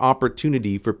more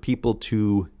opportunity for people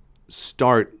to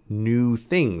start new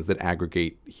things that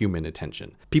aggregate human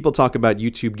attention. People talk about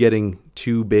YouTube getting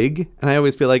too big, and I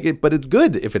always feel like but it's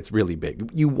good if it's really big.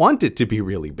 You want it to be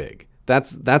really big.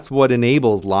 That's what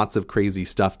enables lots of crazy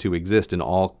stuff to exist in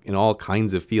all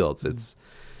kinds of fields.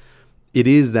 It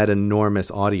is that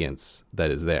enormous audience that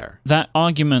is there. That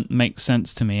argument makes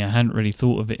sense to me. I hadn't really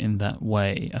thought of it in that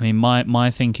way. I mean,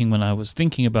 my thinking when I was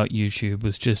thinking about YouTube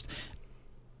was just,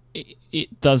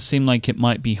 it does seem like it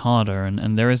might be harder,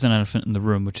 and there is an elephant in the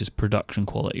room, which is production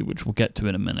quality, which we'll get to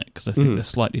in a minute, because I think they're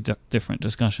slightly different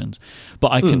discussions.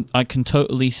 But I can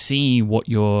totally see what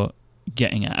you're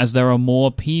getting at. As there are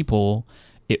more people,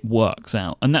 it works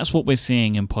out. And that's what we're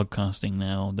seeing in podcasting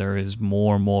now. There is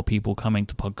more and more people coming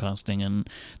to podcasting, and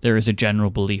there is a general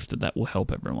belief that will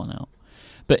help everyone out.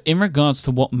 But in regards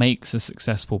to what makes a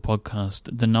successful podcast,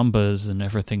 the numbers and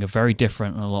everything are very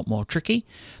different and a lot more tricky.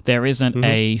 There isn't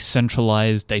a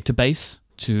centralized database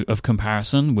of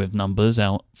comparison with numbers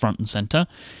out front and center.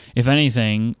 If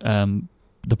anything,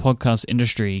 the podcast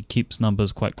industry keeps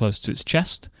numbers quite close to its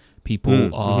chest.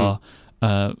 People are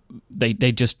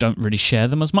they just don't really share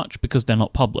them as much because they're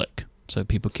not public. So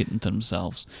people keep them to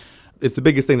themselves. It's the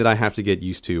biggest thing that I have to get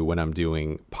used to when I'm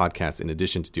doing podcasts in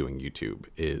addition to doing YouTube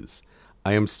is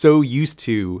I am so used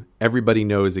to everybody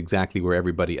knows exactly where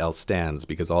everybody else stands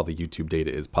because all the YouTube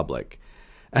data is public.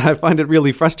 And I find it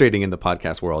really frustrating in the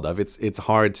podcast world. It's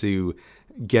hard to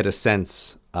get a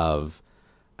sense of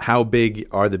how big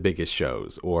are the biggest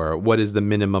shows, or what is the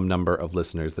minimum number of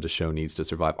listeners that a show needs to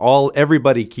survive.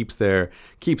 Everybody keeps their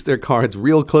cards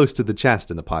real close to the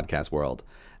chest in the podcast world,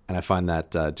 and I find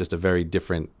that just a very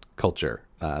different culture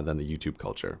than the YouTube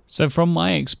culture. So from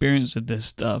my experience of this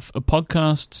stuff, a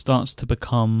podcast starts to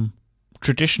become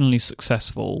traditionally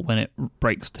successful when it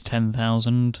breaks the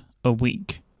 10,000 a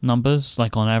week numbers,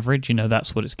 like on average.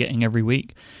 That's what it's getting every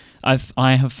week.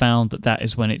 I have found that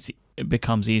is when it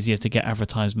becomes easier to get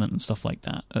advertisement and stuff like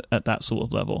that at that sort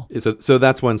of level. So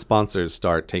that's when sponsors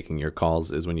start taking your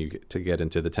calls, is when you get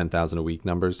into the 10,000 a week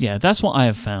numbers. Yeah, that's what I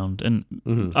have found, and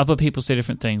other people say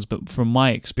different things, but from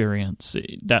my experience,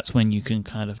 that's when you can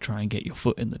kind of try and get your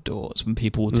foot in the door. It's when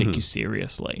people will take you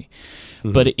seriously.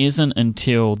 But it isn't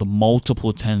until the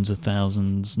multiple tens of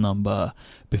thousands number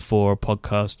before a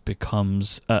podcast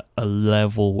becomes at a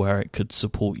level where it could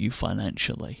support you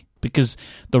financially. Because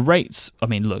the rates,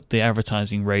 the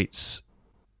advertising rates,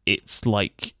 it's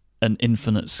like an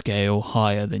infinite scale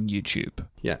higher than YouTube.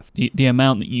 Yes. The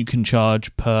amount that you can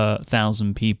charge per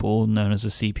 1,000 people, known as a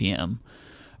CPM,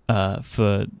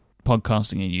 for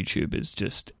podcasting and YouTube is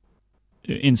just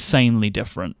insanely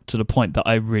different, to the point that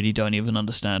I really don't even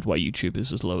understand why YouTube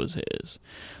is as low as it is.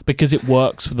 Because it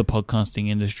works for the podcasting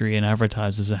industry and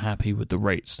advertisers are happy with the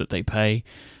rates that they pay,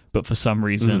 but for some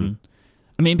reason...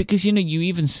 because, you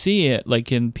even see it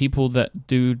like in people that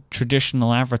do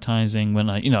traditional advertising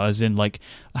as in like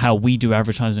how we do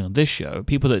advertising on this show.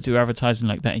 People that do advertising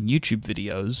like that in YouTube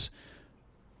videos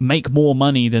make more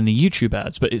money than the YouTube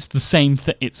ads, but it's the same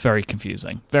thing. It's very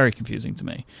confusing to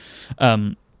me.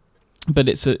 But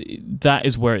that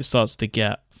is where it starts to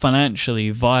get financially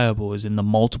viable, is in the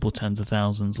multiple tens of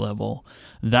thousands level.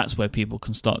 That's where people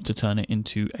can start to turn it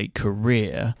into a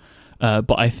career.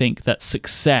 But I think that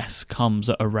success comes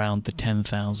at around the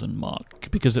 10,000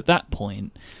 mark, because at that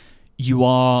point you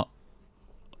are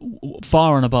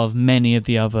far and above many of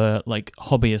the other like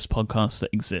hobbyist podcasts that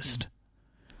exist.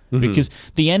 Because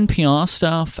the NPR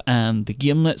stuff and the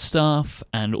Gimlet stuff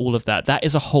and all of that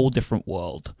is a whole different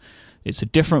world. It's a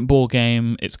different ball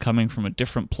game. It's coming from a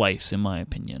different place, in my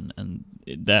opinion, and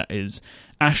that is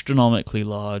astronomically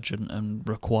large and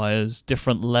requires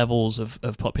different levels of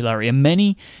popularity. And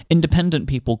many independent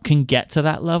people can get to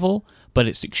that level, but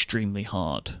it's extremely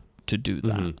hard to do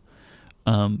that.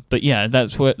 But yeah,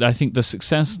 that's where I think the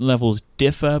success levels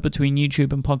differ between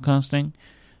YouTube and podcasting,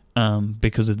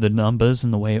 because of the numbers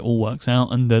and the way it all works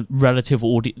out, and the relative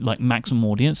maximum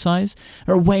audience size.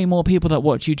 There are way more people that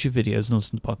watch YouTube videos than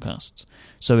listen to podcasts,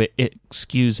 so it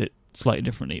skews it slightly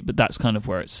differently. But that's kind of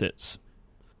where it sits.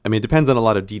 It depends on a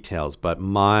lot of details, but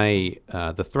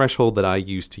the threshold that I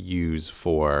used to use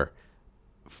for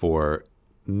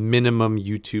minimum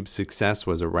YouTube success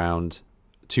was around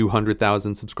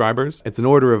 200,000 subscribers. It's an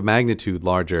order of magnitude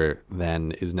larger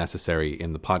than is necessary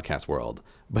in the podcast world,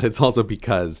 but it's also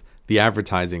because the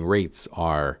advertising rates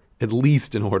are at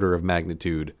least an order of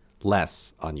magnitude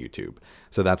less on YouTube.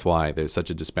 So that's why there's such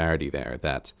a disparity there,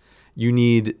 that you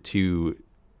need to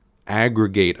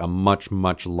aggregate a much,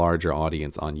 much larger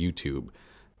audience on YouTube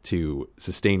to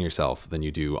sustain yourself than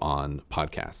you do on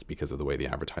podcasts, because of the way the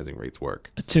advertising rates work.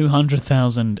 A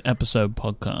 200,000 episode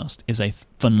podcast is a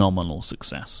phenomenal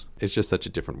success. It's just such a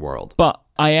different world. But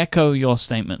I echo your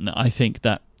statement that I think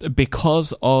that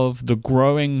because of the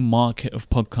growing market of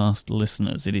podcast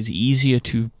listeners, it is easier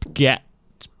to get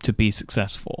to be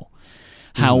successful.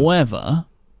 However,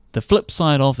 the flip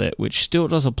side of it, which still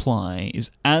does apply,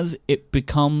 is as it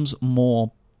becomes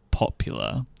more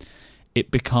popular, it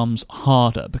becomes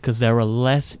harder because there are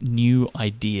less new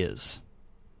ideas.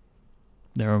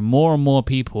 There are more and more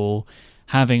people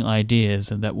having ideas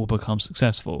and that will become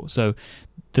successful. So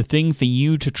the thing for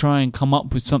you to try and come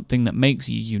up with something that makes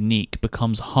you unique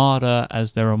becomes harder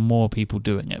as there are more people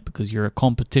doing it, because your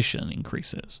competition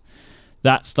increases.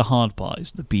 That's the hard part,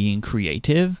 is the being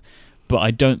creative. But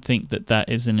I don't think that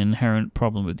is an inherent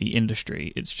problem with the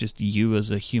industry. It's just you as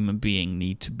a human being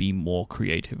need to be more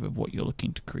creative of what you're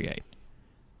looking to create.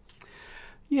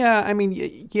 Yeah,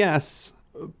 yes,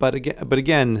 but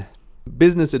again,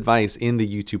 business advice in the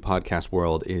YouTube podcast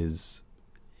world is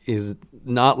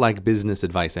not like business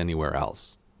advice anywhere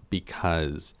else,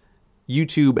 because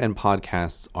YouTube and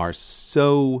podcasts are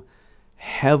so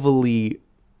heavily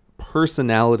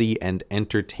personality and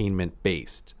entertainment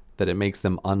based that it makes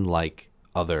them unlike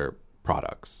other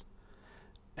products.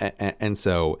 And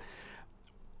so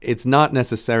it's not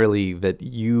necessarily that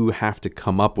you have to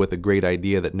come up with a great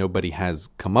idea that nobody has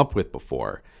come up with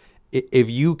before. If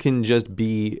you can just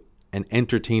be an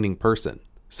entertaining person,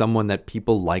 someone that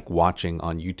people like watching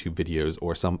on YouTube videos,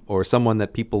 or someone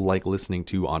that people like listening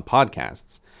to on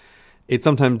podcasts, it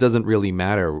sometimes doesn't really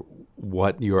matter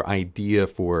what your idea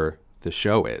for the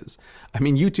show is. I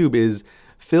mean, YouTube is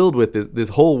filled with this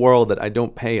whole world that I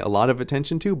don't pay a lot of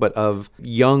attention to, but of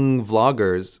young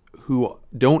vloggers who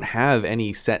don't have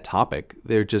any set topic.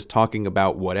 They're just talking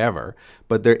about whatever,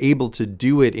 but they're able to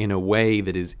do it in a way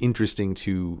that is interesting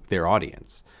to their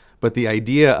audience. But the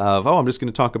idea of, I'm just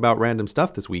going to talk about random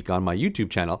stuff this week on my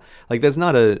YouTube channel, like that's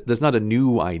not a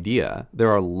new idea.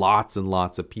 There are lots and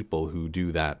lots of people who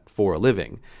do that for a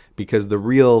living, because the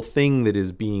real thing that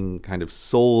is being kind of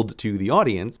sold to the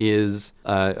audience is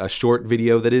a short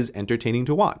video that is entertaining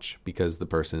to watch because the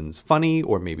person's funny,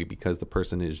 or maybe because the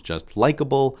person is just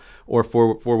likable, or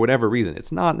for whatever reason.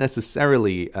 It's not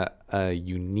necessarily a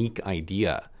unique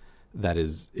idea that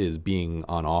is being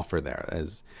on offer there,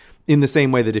 as in the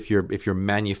same way that if you're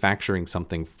manufacturing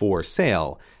something for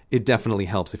sale, it definitely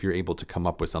helps if you're able to come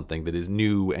up with something that is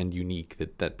new and unique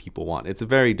that people want. It's a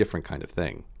very different kind of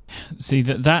thing. See,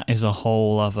 that is a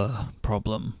whole other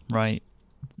problem, right?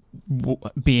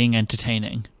 Being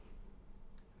entertaining.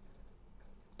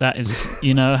 That is,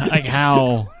 like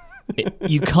how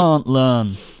you can't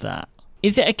learn that.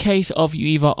 Is it a case of you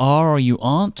either are or you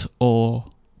aren't,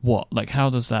 or what? Like, how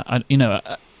does that?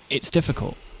 It's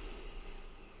difficult.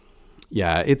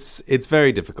 Yeah, it's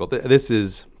very difficult. This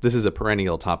is a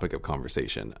perennial topic of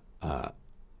conversation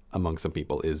among some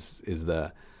people. Is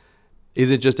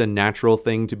it just a natural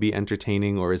thing to be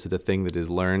entertaining, or is it a thing that is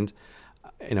learned?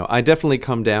 I definitely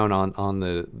come down on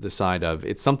the side of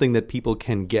it's something that people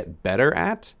can get better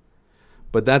at,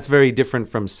 but that's very different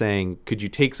from saying, could you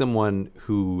take someone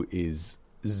who is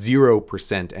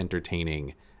 0%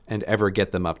 entertaining and ever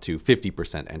get them up to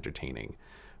 50% entertaining,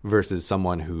 versus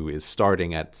someone who is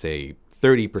starting at, say,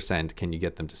 30%, can you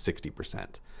get them to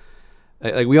 60%?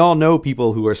 Like, we all know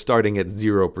people who are starting at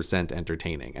 0%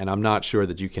 entertaining, and I'm not sure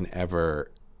that you can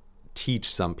ever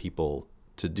teach some people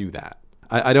to do that.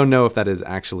 I don't know if that is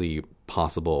actually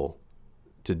possible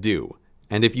to do.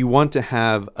 And if you want to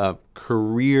have a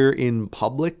career in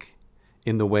public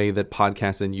in the way that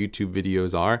podcasts and YouTube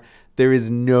videos are, there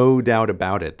is no doubt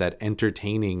about it that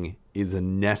entertaining is a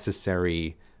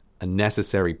necessary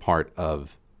part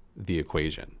of the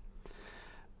equation.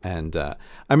 And I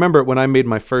remember when I made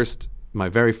my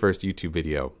very first YouTube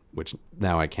video, which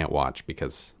now I can't watch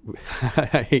because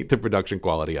I hate the production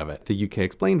quality of it, the UK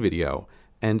Explained video.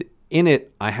 And in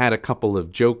it, I had a couple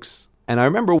of jokes. And I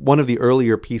remember one of the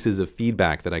earlier pieces of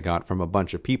feedback that I got from a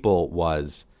bunch of people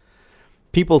was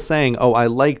people saying, I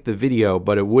liked the video,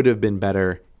 but it would have been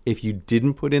better if you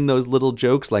didn't put in those little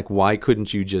jokes. Like, why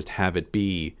couldn't you just have it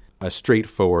be a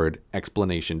straightforward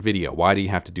explanation video? Why do you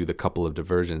have to do the couple of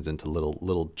diversions into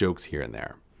little jokes here and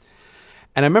there?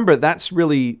 And I remember that's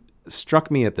really struck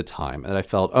me at the time, and I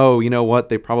felt, you know what?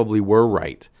 They probably were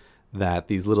right, that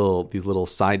these little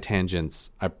side tangents,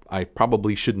 I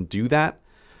probably shouldn't do that.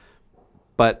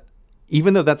 But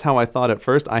even though that's how I thought at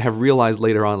first, I have realized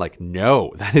later on, like,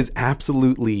 no, this is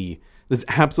absolutely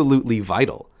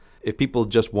vital. If people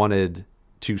just wanted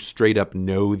to straight up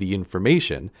know the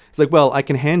information, it's like, well, I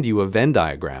can hand you a Venn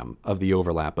diagram of the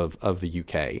overlap of the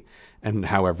UK and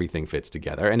how everything fits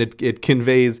together. And it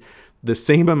conveys the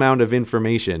same amount of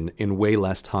information in way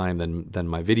less time than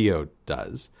my video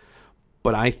does.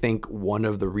 But I think one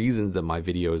of the reasons that my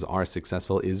videos are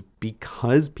successful is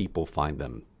because people find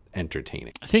them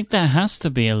entertaining. I think there has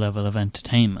to be a level of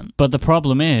entertainment. But the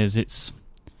problem is it's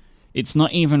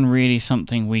not even really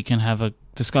something we can have a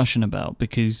discussion about,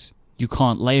 because you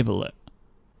can't label it.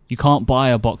 You can't buy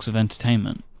a box of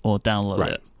entertainment or download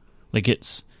it. Like,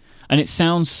 and it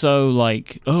sounds so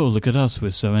like, look at us,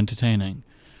 we're so entertaining.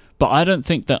 But I don't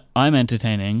think that I'm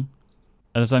entertaining,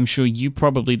 as I'm sure you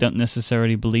probably don't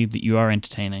necessarily believe that you are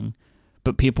entertaining,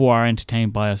 but people are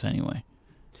entertained by us anyway.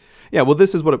 Yeah, well,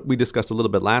 this is what we discussed a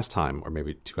little bit last time, or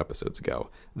maybe 2 episodes ago,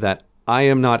 that I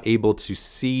am not able to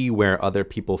see where other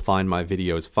people find my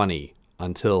videos funny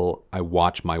until I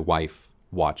watch my wife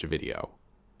watch a video.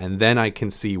 And then I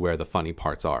can see where the funny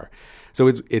parts are. So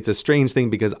it's a strange thing,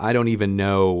 because I don't even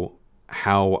know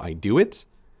how I do it.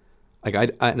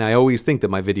 Like, I always think that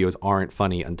my videos aren't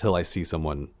funny until I see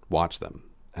someone watch them.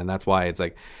 And that's why it's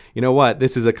like, you know what?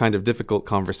 This is a kind of difficult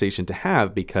conversation to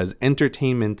have, because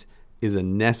entertainment is a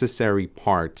necessary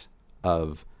part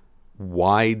of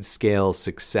wide-scale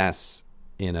success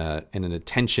in an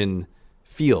attention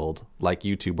field like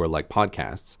YouTube or like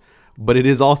podcasts. But it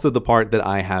is also the part that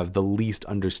I have the least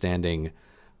understanding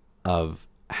of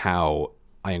how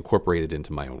I incorporate it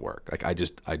into my own work. Like, I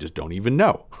just don't even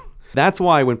know. That's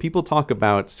why when people talk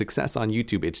about success on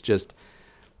YouTube,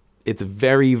 it's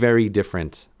very, very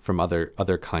different from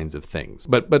other kinds of things.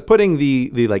 But putting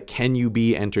the like, can you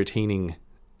be entertaining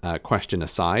question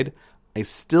aside, I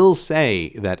still say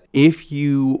that if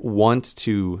you want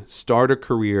to start a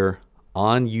career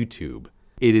on YouTube,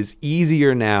 it is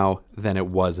easier now than it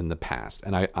was in the past.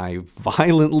 And I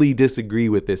violently disagree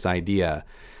with this idea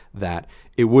that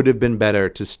it would have been better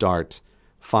to start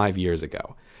 5 years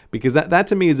ago. Because that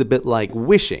to me is a bit like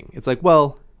wishing. It's like,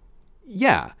 well,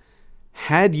 yeah,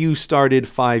 had you started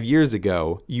 5 years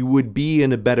ago, you would be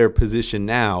in a better position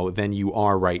now than you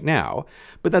are right now.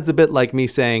 But that's a bit like me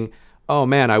saying, oh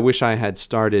man, I wish I had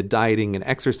started dieting and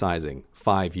exercising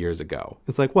 5 years ago.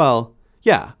 It's like, well,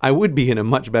 yeah, I would be in a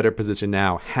much better position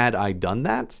now had I done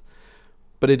that.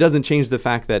 But it doesn't change the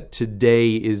fact that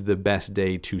today is the best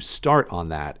day to start on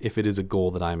that if it is a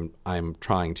goal that I'm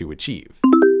trying to achieve.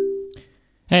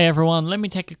 Hey everyone, let me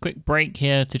take a quick break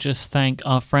here to just thank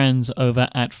our friends over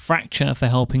at Fracture for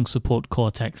helping support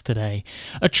Cortex today.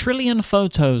 1 trillion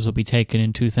photos will be taken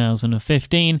in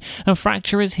 2015, and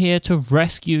Fracture is here to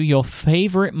rescue your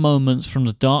favorite moments from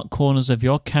the dark corners of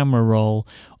your camera roll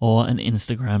or an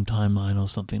Instagram timeline or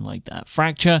something like that.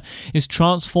 Fracture is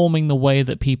transforming the way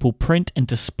that people print and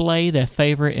display their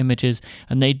favorite images,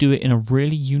 and they do it in a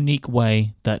really unique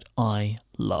way that I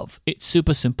love. It's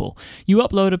super simple. You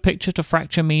upload a picture to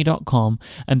fractureme.com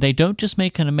and they don't just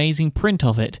make an amazing print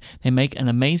of it, they make an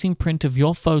amazing print of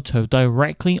your photo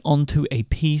directly onto a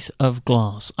piece of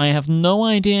glass. I have no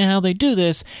idea how they do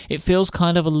this. It feels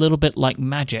kind of a little bit like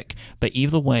magic, but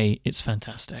either way, it's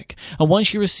fantastic. And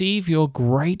once you receive your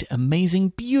great, amazing,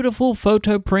 beautiful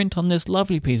photo print on this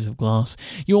lovely piece of glass,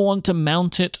 you'll want to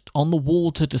mount it on the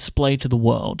wall to display to the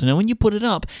world. Now, when you put it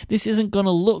up, this isn't going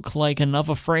to look like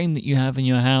another frame that you have in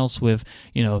your house with,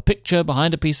 a picture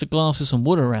behind a piece of glass with some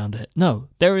wood around it. No,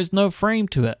 there is no frame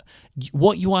to it.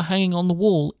 What you are hanging on the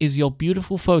wall is your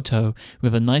beautiful photo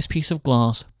with a nice piece of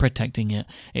glass protecting it.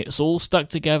 It's all stuck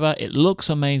together. It looks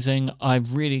amazing. I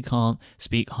really can't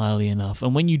speak highly enough.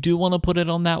 And when you do want to put it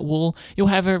on that wall, you'll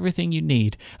have everything you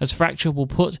need, as Fracture will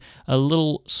put a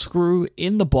little screw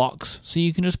in the box so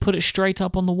you can just put it straight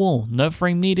up on the wall. No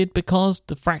frame needed because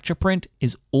the Fracture print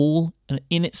is all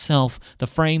in itself, the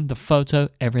frame, the photo,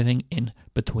 everything in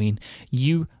between.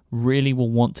 You really will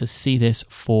want to see this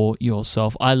for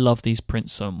yourself. I love these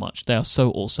prints so much. They are so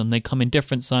awesome. They come in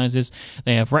different sizes.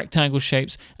 They have rectangle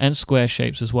shapes and square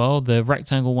shapes as well. The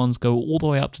rectangle ones go all the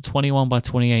way up to 21 by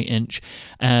 28 inch,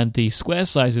 and the square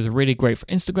sizes are really great for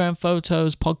Instagram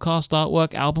photos, podcast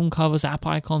artwork, album covers, app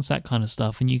icons, that kind of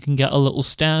stuff. And you can get a little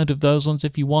stand of those ones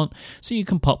if you want, so you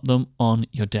can pop them on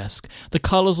your desk. The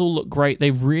colors all look great.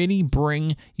 They really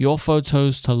bring your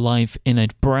photos to life in a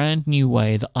brand new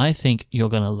way that I think you're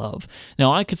going to love.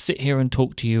 Now, I could sit here and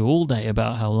talk to you all day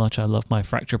about how much I love my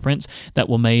Fracture prints that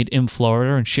were made in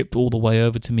Florida and shipped all the way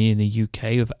over to me in the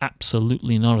UK with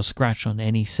absolutely not a scratch on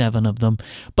any 7 of them.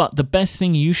 But the best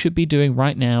thing you should be doing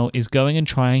right now is going and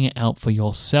trying it out for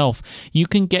yourself. You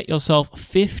can get yourself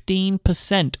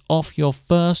 15% off your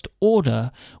first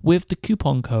order with the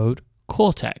coupon code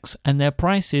Cortex, and their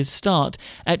prices start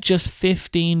at just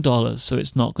 $15, so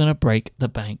it's not going to break the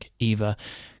bank either.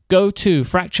 Go to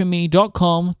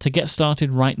fractureme.com to get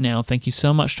started right now. Thank you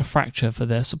so much to Fracture for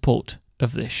their support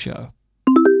of this show.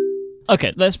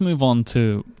 Okay, let's move on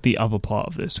to the other part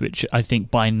of this, which I think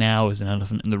by now is an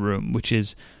elephant in the room, which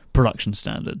is production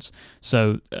standards.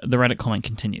 So the Reddit comment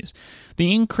continues.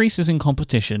 The increases in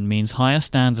competition means higher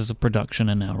standards of production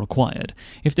are now required.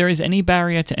 If there is any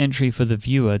barrier to entry for the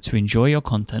viewer to enjoy your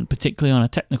content, particularly on a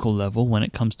technical level when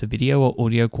it comes to video or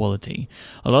audio quality,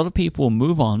 a lot of people will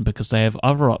move on because they have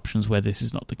other options where this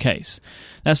is not the case.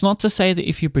 That's not to say that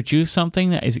if you produce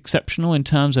something that is exceptional in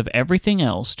terms of everything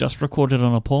else, just recorded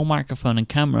on a poor microphone and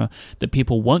camera, that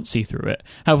people won't see through it.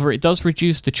 However, it does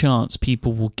reduce the chance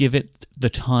people will give it the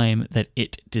time that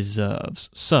it deserves.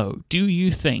 So, do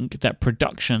you think that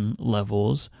production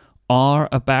levels are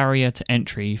a barrier to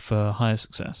entry for higher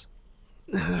success?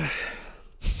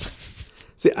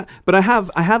 See, but I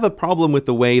have a problem with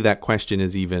the way that question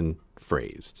is even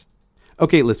phrased.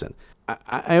 Okay, listen.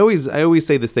 I always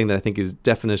say this thing that I think is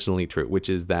definitionally true, which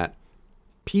is that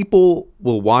people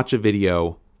will watch a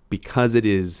video because it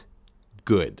is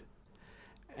good.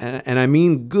 And I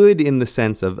mean good in the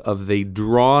sense of they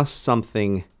draw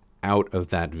something out of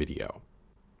that video.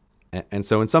 And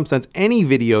so in some sense, any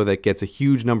video that gets a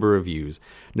huge number of views,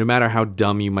 no matter how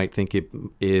dumb you might think it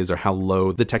is or how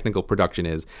low the technical production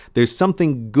is, there's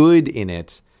something good in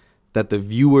it that the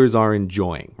viewers are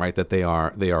enjoying, right? That they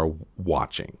are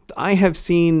watching. I have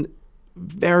seen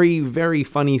very, very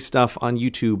funny stuff on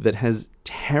YouTube that has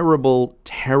terrible,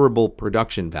 terrible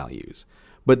production values.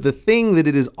 But the thing that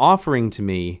it is offering to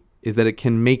me is that it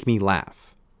can make me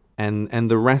laugh. And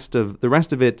the rest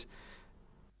of it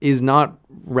is not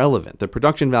relevant. The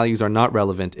production values are not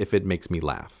relevant if it makes me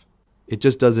laugh. It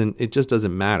just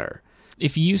doesn't matter.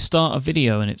 If you start a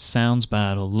video and it sounds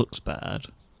bad or looks bad,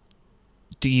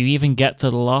 do you even get to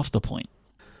the laughter point?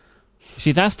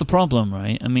 See, that's the problem,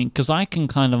 right? I mean, because I can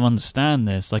kind of understand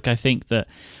this. Like, I think that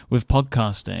with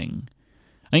podcasting,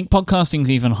 I think podcasting is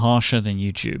even harsher than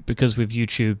YouTube, because with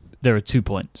YouTube, there are 2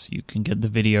 points. You can get the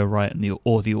video right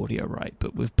or the audio right.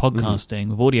 But with podcasting,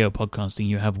 with audio podcasting,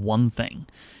 you have one thing.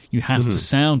 You have to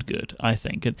sound good, I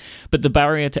think. But the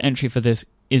barrier to entry for this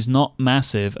is not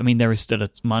massive. I mean, there is still a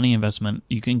money investment.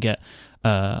 You can get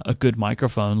a good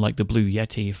microphone like the Blue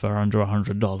Yeti for under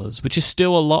 $100, which is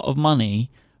still a lot of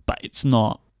money, but it's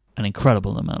not an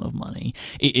incredible amount of money.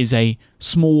 It is a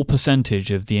small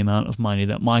percentage of the amount of money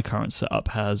that my current setup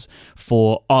has,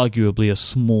 for arguably a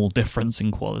small difference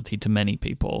in quality to many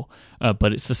people.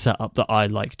 But it's the setup that I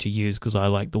like to use because I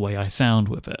like the way I sound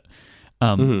with it.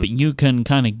 But you can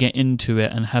kind of get into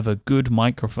it and have a good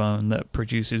microphone that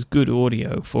produces good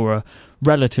audio for a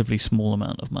relatively small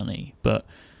amount of money. But,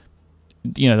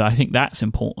 I think that's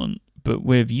important. But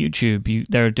with YouTube,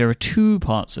 there are 2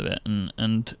 parts of it,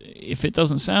 and if it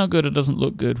doesn't sound good or doesn't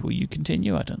look good, will you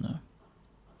continue? I don't know.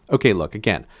 Okay, look,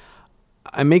 again,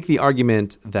 I make the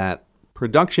argument that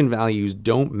production values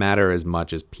don't matter as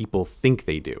much as people think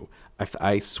they do.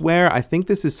 I swear, I think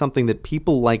this is something that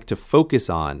people like to focus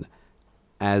on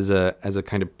as a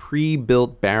kind of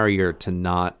pre-built barrier to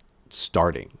not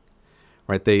starting,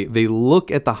 right? They look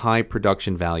at the high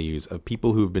production values of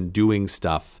people who've been doing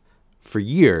stuff for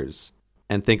years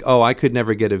and think, oh, I could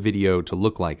never get a video to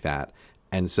look like that,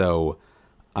 and so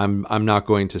I'm not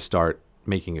going to start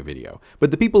making a video.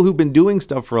 But the people who've been doing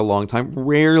stuff for a long time,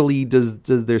 rarely does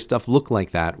their stuff look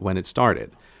like that when it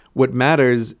started. What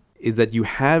matters is that you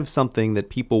have something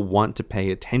that people want to pay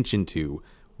attention to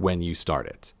when you start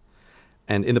it.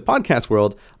 And in the podcast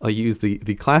world, I'll use the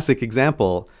classic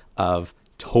example of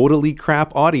totally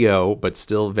crap audio, but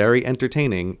still very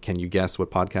entertaining. Can you guess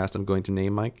what podcast I'm going to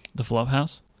name, Mike? The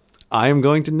Flophouse? I am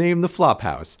going to name The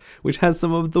Flophouse, which has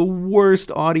some of the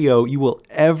worst audio you will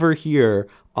ever hear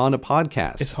on a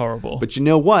podcast. It's horrible. But you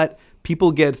know what?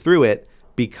 People get through it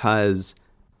because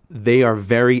they are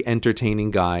very entertaining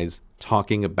guys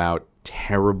talking about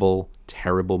terrible,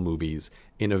 terrible movies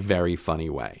in a very funny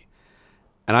way.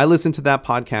 And I listen to that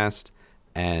podcast,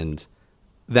 and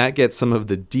that gets some of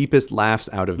the deepest laughs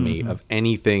out of me of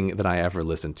anything that I ever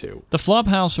listened to. The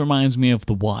Flophouse reminds me of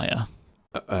The Wire.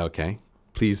 Okay.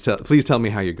 Please tell me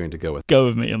how you're going to go with. Go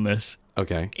with me on this.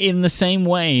 Okay. In the same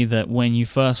way that when you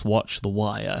first watch The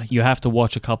Wire, you have to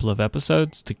watch a couple of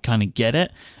episodes to kind of get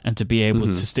it and to be able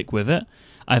to stick with it.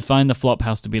 I find The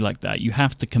Flophouse to be like that. You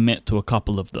have to commit to a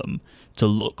couple of them to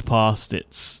look past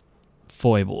its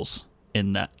foibles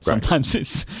in that. Right.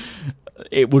 Sometimes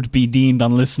it would be deemed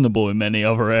unlistenable in many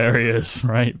other areas,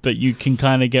 right? But you can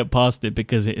kind of get past it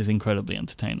because it is incredibly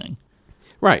entertaining.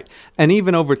 Right. And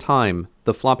even over time,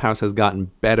 the Flophouse has gotten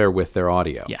better with their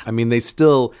audio. Yeah. I mean, they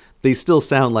still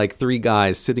sound like 3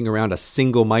 guys sitting around a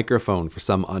single microphone for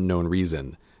some unknown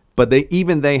reason. But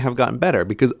they have gotten better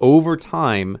because over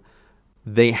time,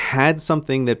 they had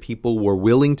something that people were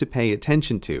willing to pay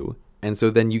attention to. And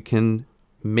so then you can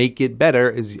make it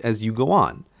better as you go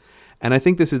on. And I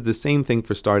think this is the same thing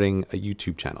for starting a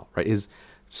YouTube channel, right? Is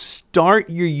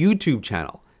start your YouTube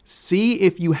channel. See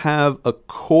if you have a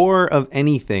core of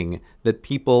anything that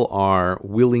people are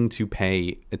willing to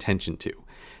pay attention to.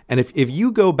 And if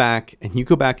you go back and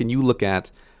you look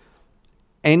at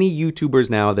any YouTubers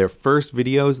now, their first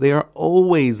videos, they are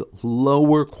always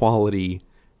lower quality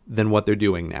than what they're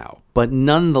doing now. But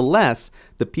nonetheless,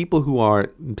 the people who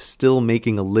are still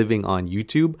making a living on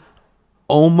YouTube,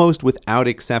 almost without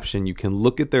exception, you can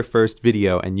look at their first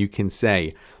video and you can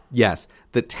say, yes,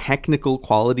 the technical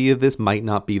quality of this might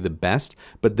not be the best,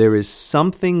 but there is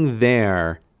something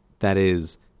there that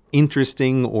is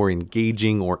interesting or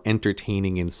engaging or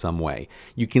entertaining in some way.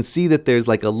 You can see that there's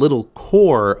like a little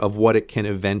core of what it can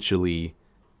eventually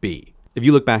be. If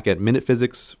you look back at Minute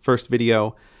Physics' first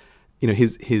video,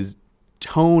 his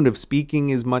tone of speaking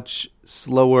is much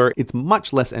slower. It's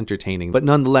much less entertaining, but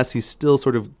nonetheless, he's still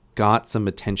sort of got some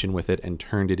attention with it and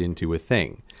turned it into a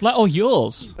thing. Like,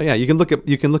 yours. Yeah, you can look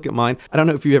at mine. I don't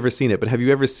know if you've ever seen it, but have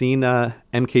you ever seen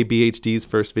MKBHD's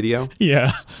first video?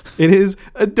 Yeah. It is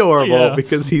adorable Yeah.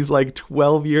 because he's like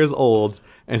 12 years old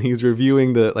and he's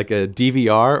reviewing a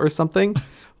DVR or something.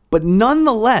 But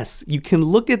nonetheless, you can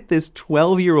look at this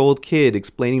 12-year-old kid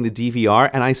explaining the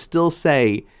DVR, and I still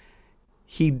say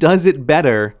he does it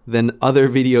better than other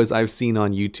videos I've seen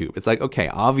on YouTube. It's like, okay,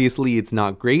 obviously it's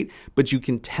not great, but you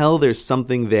can tell there's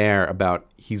something there about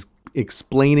he's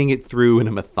explaining it through in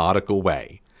a methodical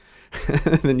way.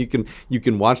 then you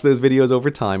can watch those videos over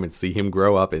time and see him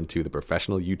grow up into the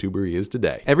professional YouTuber he is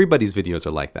today. Everybody's videos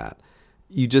are like that.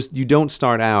 You don't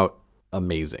start out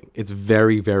amazing. It's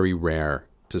very, very rare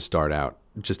to start out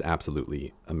just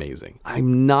absolutely amazing.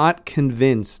 I'm not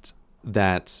convinced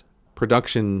that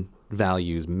production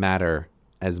values matter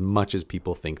as much as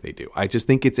people think they do. I just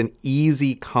think it's an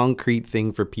easy, concrete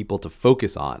thing for people to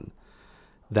focus on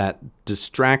that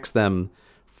distracts them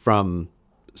from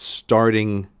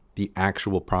starting the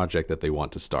actual project that they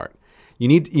want to start. You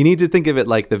need to think of it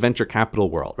like the venture capital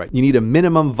world, right? You need a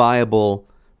minimum viable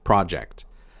project.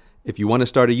 If you want to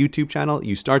start a YouTube channel,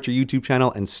 you start your YouTube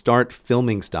channel and start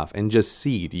filming stuff and just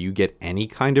see, do you get any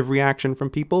kind of reaction from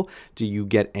people? Do you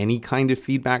get any kind of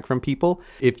feedback from people?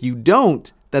 If you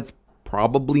don't, that's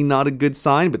probably not a good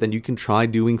sign, but then you can try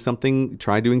doing something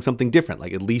different.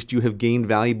 Like, at least you have gained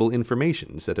valuable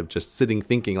information instead of just sitting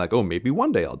thinking like, oh, maybe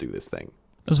one day I'll do this thing.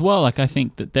 As well, like, I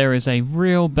think that there is a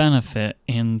real benefit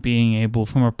in being able,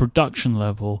 from a production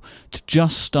level, to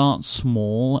just start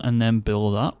small and then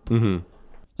build up. Mm-hmm.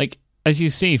 Like, as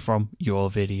you see from your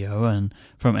video and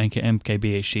from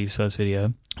MKBHD's first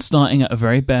video, starting at a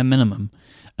very bare minimum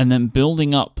and then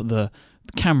building up the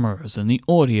cameras and the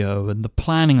audio and the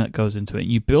planning that goes into it.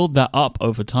 You build that up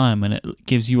over time and it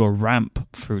gives you a ramp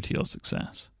through to your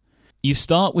success. You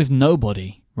start with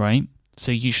nobody, right?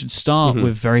 So you should start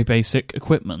with very basic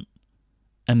equipment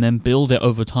and then build it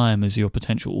over time as your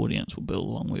potential audience will build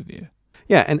along with you.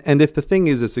 Yeah, and if the thing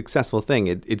is a successful thing,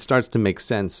 it starts to make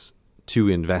sense to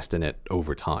invest in it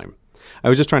over time. I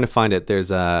was just trying to find it. There's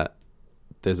a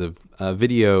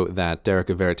video that Derek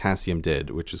of Veritasium did,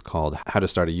 which is called How to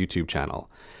Start a YouTube Channel.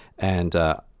 And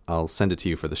I'll send it to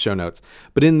you for the show notes.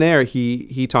 But in there,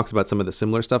 he talks about some of the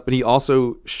similar stuff, but he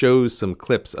also shows some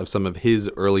clips of some of his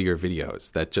earlier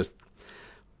videos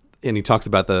and he talks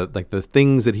about the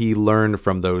things that he learned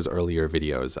from those earlier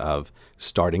videos of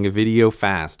starting a video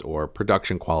fast or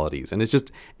production qualities. And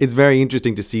it's very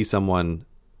interesting to see someone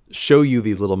show you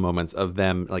these little moments of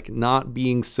them like not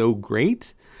being so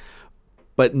great,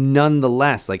 but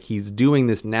nonetheless, like, he's doing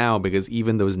this now because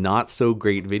even those not so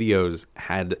great videos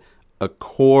had a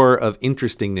core of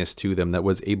interestingness to them that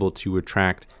was able to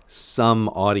attract some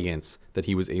audience that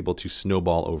he was able to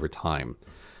snowball over time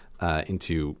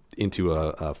into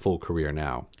a full career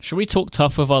now. Should we talk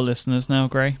tough with our listeners now,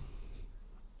 Gray?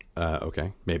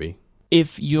 Okay, maybe.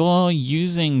 If you're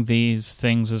using these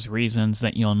things as reasons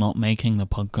that you're not making the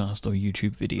podcast or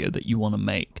YouTube video that you want to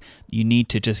make, you need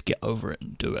to just get over it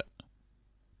and do it.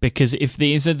 Because if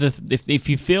these are if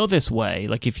you feel this way,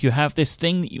 like if you have this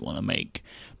thing that you want to make,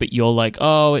 but you're like,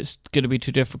 oh, it's going to be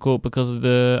too difficult because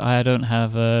I don't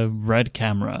have a Red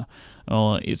camera,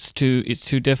 or it's too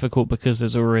difficult because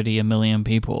there's already 1 million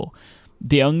people.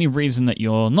 The only reason that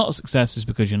you're not a success is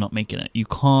because you're not making it. You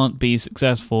can't be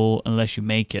successful unless you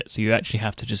make it. So you actually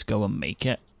have to just go and make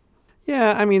it.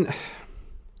 Yeah, I mean,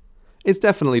 it's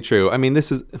definitely true. I mean,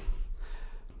 this is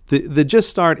the just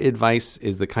start advice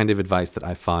is the kind of advice that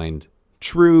I find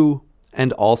true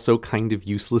and also kind of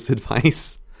useless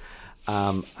advice.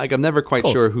 Like, I'm never quite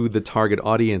sure who the target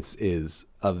audience is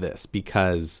of this,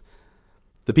 because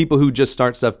the people who just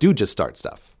start stuff do just start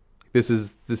stuff. This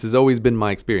has always been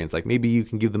my experience. Like, maybe you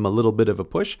can give them a little bit of a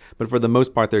push, but for the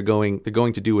most part, they're going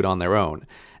to do it on their own.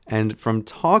 And from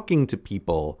talking to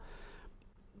people,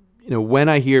 when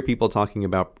I hear people talking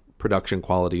about production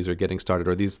qualities or getting started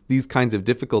or these kinds of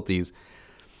difficulties,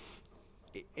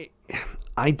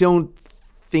 I don't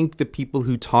think the people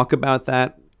who talk about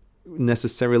that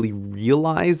necessarily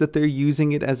realize that they're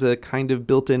using it as a kind of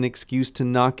built-in excuse to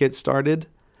not get started.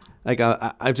 Like,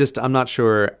 I'm not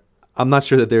sure. I'm not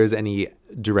sure that there is any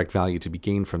direct value to be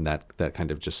gained from that kind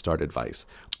of just start advice.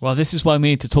 Well, this is why we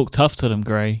need to talk tough to them,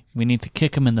 Gray. We need to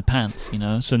kick them in the pants,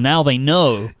 So now they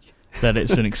know that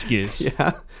it's an excuse.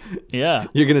 Yeah.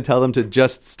 You're going to tell them to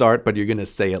just start, but you're going to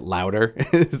say it louder.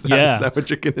 Is that what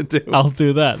you're going to do? I'll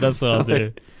do that. That's what I'll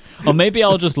do. Or maybe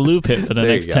I'll just loop it for the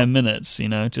next 10 minutes,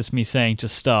 just me saying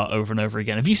just start over and over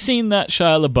again. Have you seen that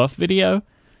Shia LaBeouf video?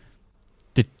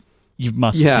 You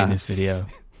must have seen this video.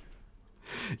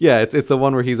 Yeah, it's the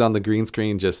one where he's on the green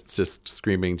screen just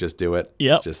screaming, just do it.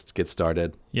 Yep. Just get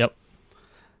started. Yep.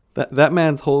 That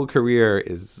man's whole career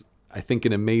is, I think,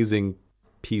 an amazing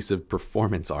piece of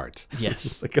performance art.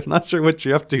 Yes. Like, I'm not sure what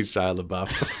you're up to, Shia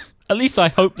LaBeouf. At least I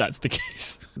hope that's the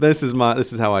case. This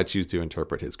is how I choose to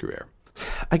interpret his career.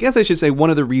 I guess I should say one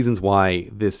of the reasons why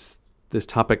this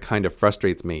topic kind of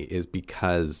frustrates me is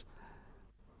because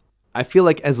I feel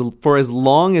like for as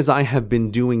long as I have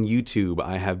been doing YouTube,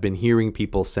 I have been hearing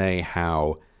people say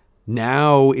how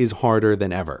now is harder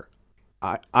than ever.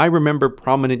 I remember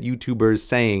prominent YouTubers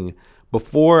saying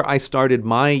before I started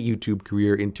my YouTube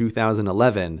career in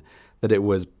 2011 that it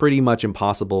was pretty much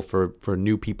impossible for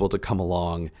new people to come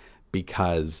along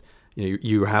because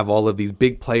you have all of these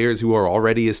big players who are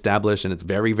already established, and it's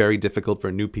very, very difficult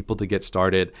for new people to get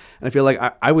started. And I feel like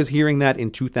I was hearing that in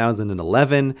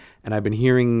 2011, and I've been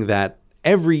hearing that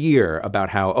every year about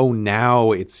how,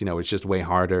 now it's just way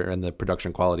harder and the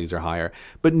production qualities are higher.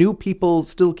 But new people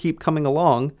still keep coming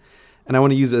along. And I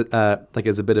want to use it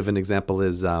as a bit of an example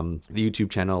is the YouTube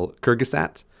channel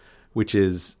Kyrgyzstat, which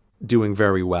is doing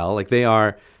very well. Like, they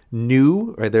are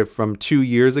new, or they're from 2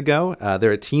 years ago.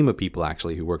 They're a team of people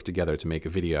actually who work together to make a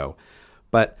video.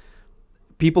 But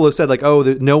people have said like,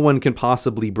 no one can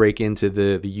possibly break into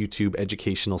the YouTube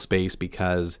educational space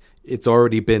because it's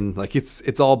already been like,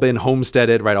 it's all been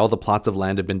homesteaded, right? All the plots of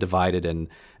land have been divided, and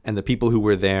the people who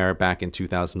were there back in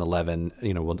 2011,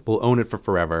 will own it for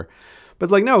forever. But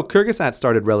it's like, no, Kyrgyzstat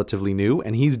started relatively new,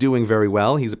 and he's doing very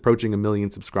well. He's approaching 1 million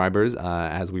subscribers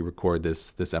as we record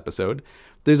this episode.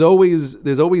 There's always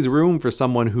room for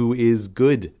someone who is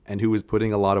good and who is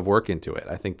putting a lot of work into it.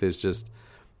 I think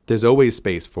there's always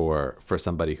space for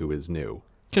somebody who is new.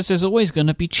 Because there's always going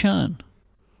to be churn.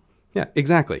 Yeah,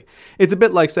 exactly. It's a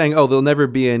bit like saying, there'll never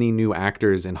be any new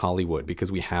actors in Hollywood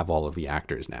because we have all of the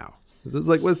actors now. It's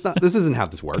like, this isn't how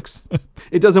this works.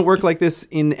 It doesn't work like this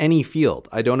in any field.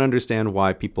 I don't understand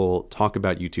why people talk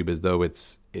about YouTube as though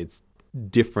it's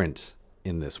different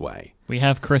in this way. We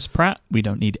have Chris Pratt. We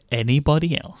don't need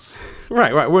anybody else.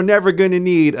 Right. We're never going to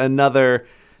need another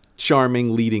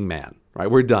charming leading man. Right.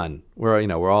 We're done.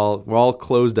 We're all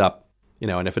closed up.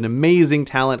 And if an amazing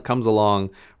talent comes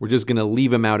along, we're just going to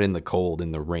leave him out in the cold,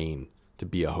 in the rain, to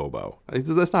be a hobo.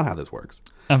 That's not how this works.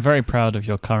 I'm very proud of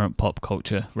your current pop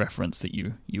culture reference that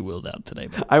you willed out today.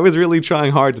 Ben. I was really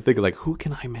trying hard to think of, like, who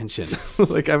can I mention?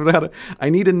 Like, I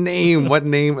need a name. What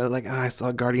name? Like, I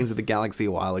saw Guardians of the Galaxy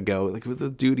a while ago. Like, it was a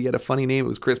dude. He had a funny name. It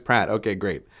was Chris Pratt. Okay,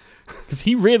 great. Because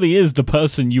he really is the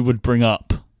person you would bring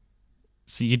up.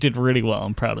 So you did really well.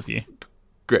 I'm proud of you.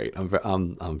 Great.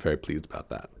 I'm very pleased about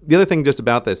that. The other thing just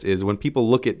about this is when people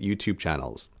look at YouTube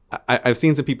channels, I've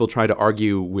seen some people try to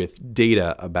argue with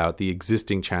data about the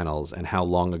existing channels and how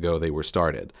long ago they were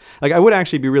started. Like, I would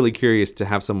actually be really curious to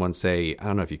have someone say, I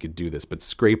don't know if you could do this, but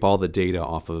scrape all the data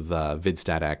off of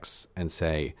VidStatX and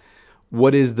say,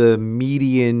 what is the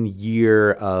median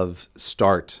year of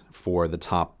start for the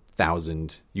top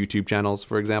 1,000 YouTube channels,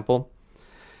 for example?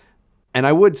 And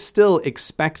I would still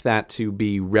expect that to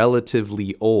be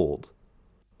relatively old,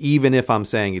 even if I'm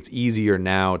saying it's easier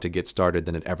now to get started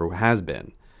than it ever has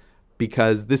been.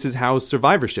 Because this is how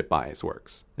survivorship bias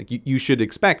works. Like, you should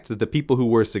expect that the people who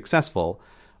were successful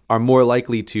are more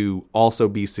likely to also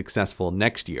be successful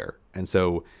next year. And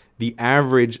so the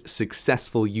average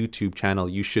successful YouTube channel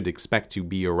you should expect to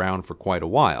be around for quite a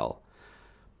while,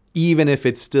 even if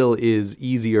it still is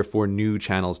easier for new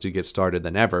channels to get started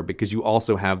than ever, because you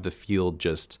also have the field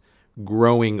just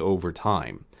growing over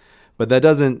time. But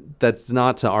that's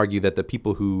not to argue that the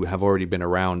people who have already been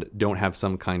around don't have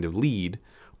some kind of lead,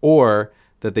 or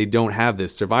that they don't have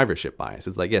this survivorship bias.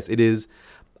 It's like, yes, it is.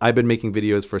 I've been making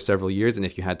videos for several years, and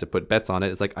if you had to put bets on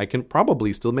it, it's like, I can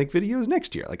probably still make videos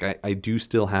next year. Like, I do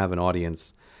still have an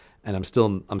audience, and I'm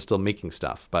still making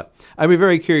stuff. But I'd be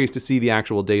very curious to see the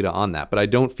actual data on that. But I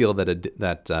don't feel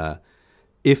that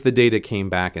if the data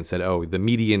came back and said, the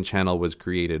median channel was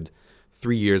created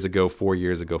 3 years ago, 4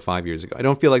 years ago, 5 years ago, I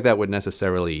don't feel like that would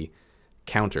necessarily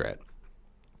counter it.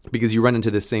 Because you run into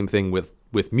the same thing with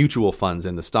mutual funds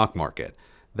in the stock market,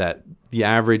 that the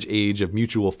average age of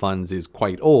mutual funds is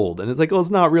quite old. And it's like, it's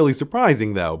not really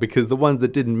surprising, though, because the ones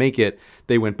that didn't make it,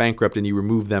 they went bankrupt and you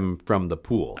remove them from the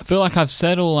pool. I feel like I've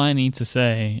said all I need to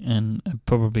say, and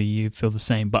probably you feel the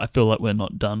same, but I feel like we're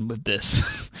not done with this.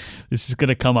 This is going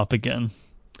to come up again.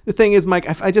 The thing is, Mike,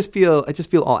 I just feel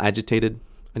all agitated.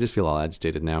 I just feel all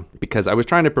agitated now because I was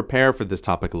trying to prepare for this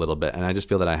topic a little bit, and I just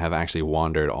feel that I have actually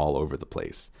wandered all over the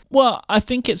place. Well, I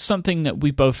think it's something that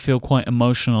we both feel quite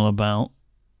emotional about.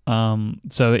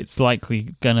 So it's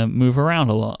likely going to move around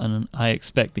a lot, and I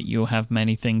expect that you'll have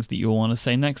many things that you'll want to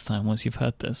say next time once you've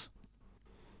heard this.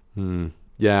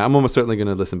 Yeah, I'm almost certainly going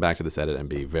to listen back to this edit and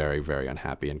be very, very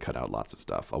unhappy and cut out lots of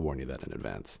stuff. I'll warn you that in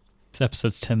advance. This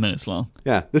episode's 10 minutes long.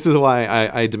 Yeah, this is why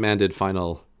I demanded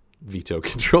final veto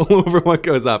control over what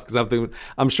goes up, because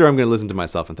I'm sure I'm going to listen to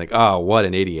myself and think, what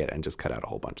an idiot, and just cut out a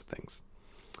whole bunch of things.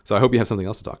 So I hope you have something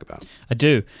else to talk about. I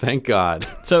do. Thank God.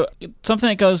 So something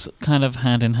that goes kind of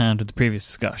hand in hand with the previous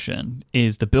discussion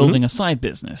is the building a side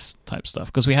business type stuff,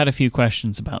 because we had a few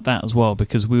questions about that as well,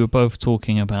 because we were both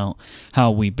talking about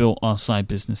how we built our side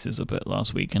businesses a bit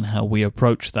last week and how we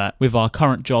approached that with our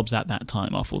current jobs at that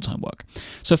time, our full-time work.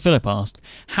 So Philip asked,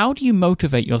 how do you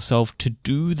motivate yourself to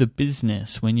do the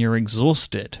business when you're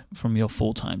exhausted from your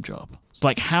full-time job? It's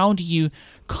like, how do you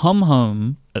come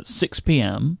home at 6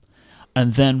 p.m.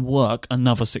 and then work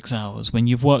another 6 hours when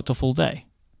you've worked a full day?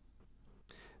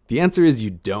 The answer is you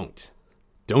don't.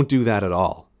 Don't do that at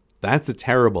all. That's a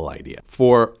terrible idea.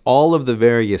 For all of the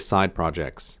various side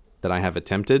projects that I have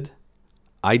attempted,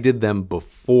 I did them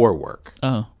before work.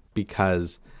 Oh.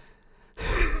 Because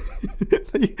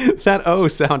that O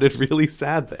sounded really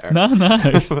sad there. No,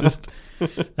 it's just,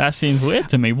 that seems weird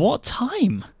to me. What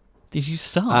time did you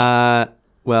start?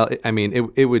 Well,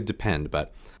 it would depend,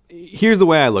 but here's the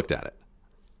way I looked at it.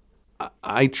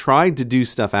 I tried to do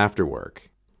stuff after work,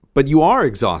 but you are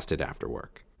exhausted after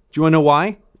work. Do you want to know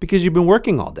why? Because you've been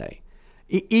working all day.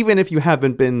 Even if you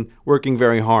haven't been working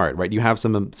very hard, right? You have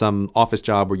some office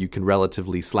job where you can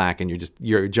relatively slack and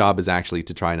your job is actually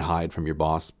to try and hide from your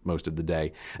boss most of the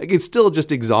day. Like, it's still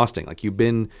just exhausting. Like, you've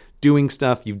been doing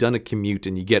stuff, you've done a commute,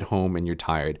 and you get home and you're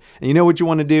tired. And you know what you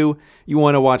want to do? You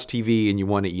want to watch TV and you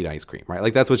want to eat ice cream, right?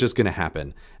 Like, that's what's just going to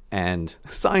happen. And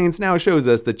science now shows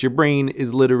us that your brain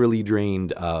is literally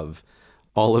drained of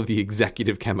all of the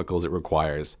executive chemicals it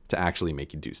requires to actually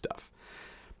make you do stuff.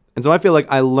 And so I feel like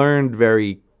I learned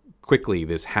very quickly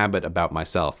this habit about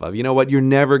myself of, you know what, you're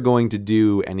never going to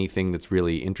do anything that's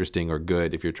really interesting or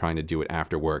good if you're trying to do it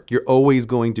after work. You're always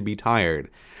going to be tired.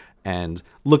 And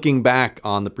looking back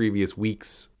on the previous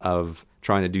weeks of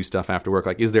trying to do stuff after work,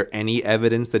 like, is there any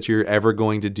evidence that you're ever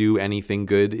going to do anything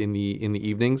good in the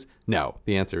evenings? No.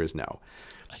 The answer is no.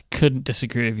 I couldn't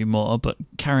disagree with you more, but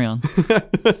carry on.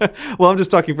 Well, I'm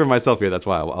just talking for myself here. That's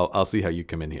why I'll see how you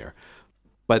come in here.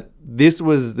 But this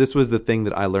was the thing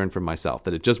that I learned from myself,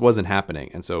 that it just wasn't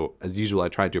happening. And so, as usual, I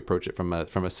tried to approach it from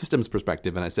a systems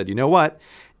perspective. And I said, you know what?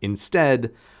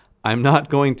 Instead, I'm not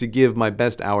going to give my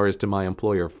best hours to my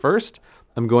employer first.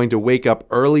 I'm going to wake up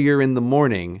earlier in the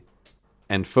morning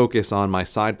and focus on my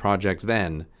side projects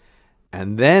then.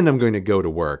 And then I'm going to go to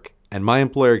work. And my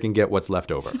employer can get what's left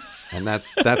over. And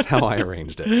that's how I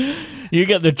arranged it. You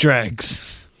get the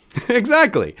dregs.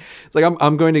 Exactly. It's like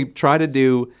I'm going to try to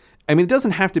do... I mean, it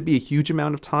doesn't have to be a huge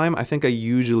amount of time. I think I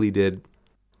usually did,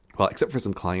 well, except for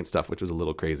some client stuff, which was a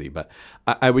little crazy. But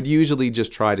I would usually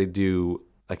just try to do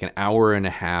like an hour and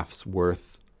a half's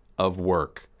worth of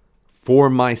work for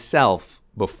myself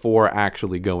before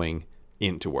actually going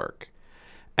into work.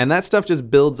 And that stuff just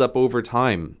builds up over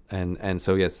time. And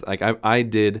so, yes, like I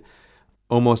did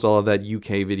almost all of that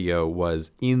UK video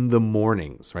was in the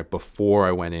mornings, right before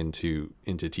I went into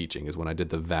teaching is when I did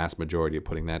the vast majority of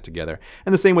putting that together.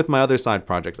 And the same with my other side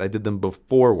projects. I did them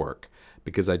before work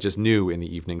because I just knew in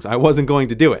the evenings I wasn't going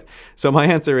to do it. So my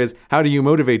answer is, how do you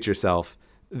motivate yourself?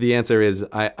 The answer is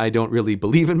I don't really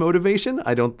believe in motivation.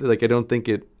 I don't think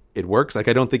it works. Like,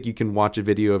 I don't think you can watch a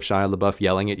video of Shia LaBeouf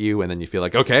yelling at you and then you feel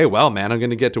like, okay, well, man, I'm going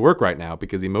to get to work right now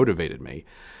because he motivated me.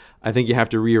 I think you have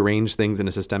to rearrange things in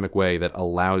a systemic way that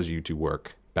allows you to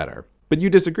work better. But you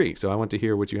disagree, so I want to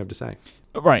hear what you have to say.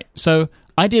 Right. So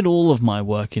I did all of my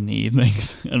work in the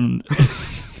evenings. And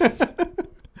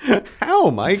How,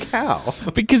 Mike? How?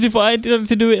 Because if I had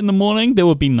to do it in the morning, there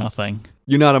would be nothing.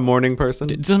 You're not a morning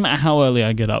person? It doesn't matter how early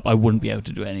I get up. I wouldn't be able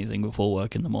to do anything before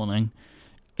work in the morning.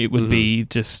 It would be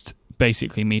just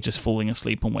basically me just falling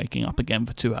asleep and waking up again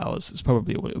for 2 hours. It's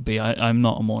probably what it would be. I'm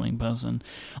not a morning person.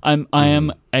 I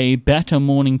am a better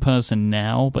morning person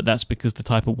now, but that's because the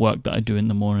type of work that I do in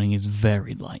the morning is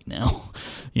very light now.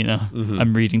 You know,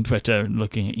 I'm reading Twitter and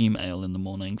looking at email in the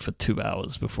morning for 2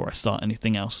 hours before I start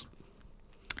anything else.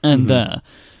 And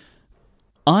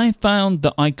I found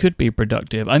that I could be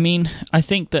productive. I mean, I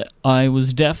think that I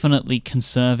was definitely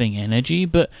conserving energy,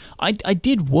 but I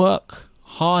did work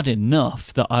hard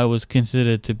enough that I was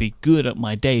considered to be good at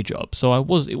my day job. So it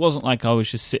wasn't like I was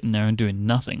just sitting there and doing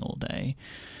nothing all day.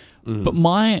 But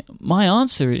my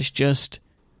answer is just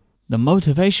the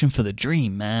motivation for the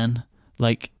dream, man.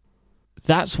 Like,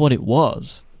 that's what it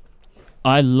was.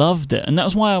 I loved it. And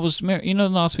that's why I was, you know,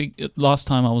 last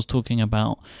time I was talking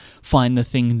about find the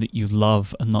thing that you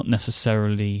love and not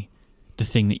necessarily the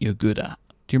thing that you're good at.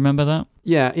 Do you remember that?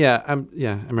 Yeah, I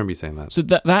remember you saying that. So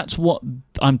that's what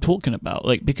I'm talking about.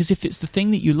 Like, because if it's the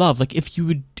thing that you love, like if you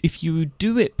would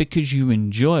do it because you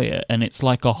enjoy it and it's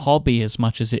like a hobby as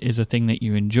much as it is a thing that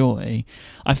you enjoy,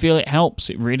 I feel it helps.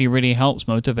 It really, really helps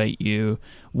motivate you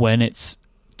when it's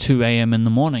 2 a.m. in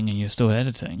the morning and you're still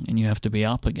editing and you have to be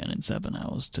up again in 7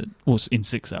 hours or in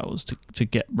 6 hours to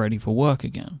get ready for work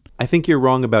again. I think you're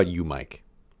wrong about you, Mike.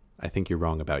 I think you're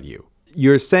wrong about you.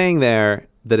 You're saying there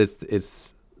that it's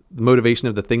the motivation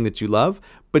of the thing that you love,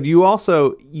 but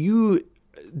you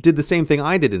did the same thing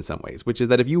I did in some ways, which is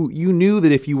that if you knew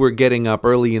that if you were getting up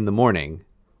early in the morning,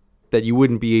 that you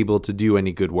wouldn't be able to do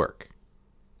any good work,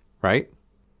 right?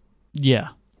 Yeah.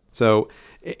 So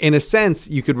in a sense,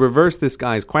 you could reverse this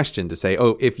guy's question to say,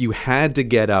 oh, if you had to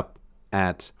get up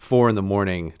at 4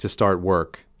 a.m. to start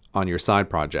work on your side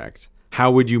project,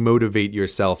 how would you motivate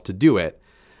yourself to do it?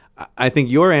 I think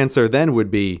your answer then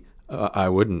would be, I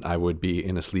wouldn't. I would be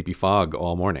in a sleepy fog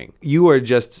all morning. You are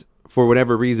just, for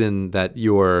whatever reason that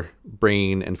your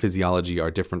brain and physiology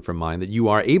are different from mine, that you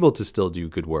are able to still do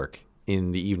good work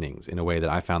in the evenings in a way that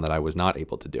I found that I was not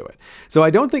able to do it. So I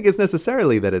don't think it's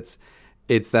necessarily that it's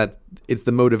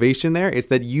the motivation there. It's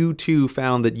that you too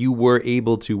found that you were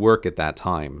able to work at that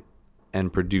time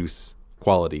and produce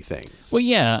quality things. Well,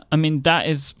 yeah, I mean, that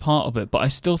is part of it, but I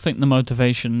still think the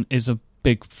motivation is a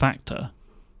big factor.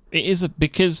 It is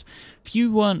because if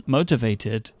you weren't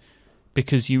motivated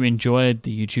because you enjoyed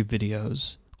the YouTube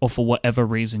videos or for whatever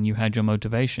reason you had your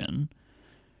motivation,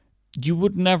 you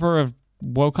would never have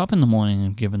woke up in the morning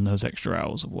and given those extra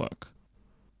hours of work.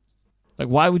 Like,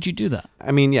 why would you do that?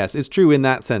 I mean, yes, it's true in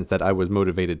that sense that I was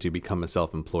motivated to become a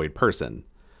self-employed person.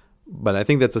 But I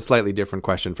think that's a slightly different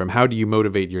question from how do you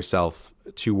motivate yourself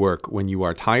to work when you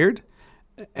are tired?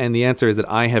 And the answer is that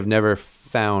I have never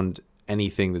found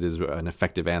anything that is an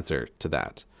effective answer to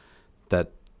that.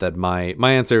 That my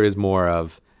answer is more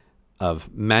of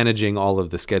managing all of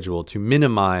the schedule to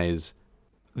minimize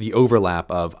the overlap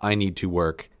of I need to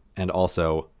work and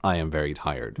also I am very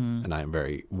tired and I am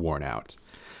very worn out.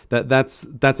 That's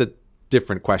a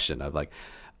different question I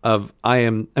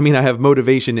have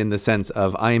motivation in the sense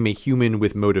of I am a human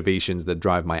with motivations that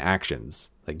drive my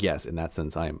actions. Like, yes, in that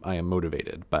sense, I am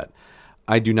motivated, but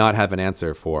I do not have an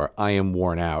answer for I am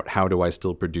worn out. How do I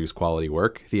still produce quality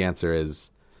work? The answer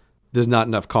is there's not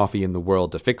enough coffee in the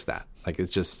world to fix that. Like,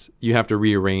 it's just, you have to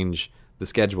rearrange the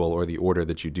schedule or the order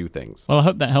that you do things. Well, I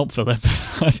hope that helped, Philip.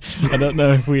 I don't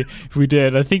know if we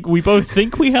did. I think we both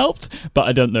think we helped, but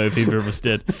I don't know if either of us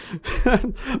did.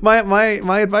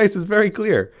 My advice is very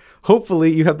clear.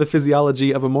 Hopefully you have the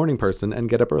physiology of a morning person and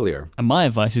get up earlier. And my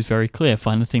advice is very clear.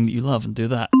 Find the thing that you love and do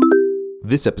that.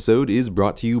 This episode is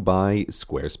brought to you by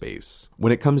Squarespace.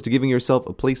 When it comes to giving yourself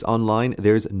a place online,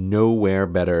 there's nowhere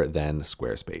better than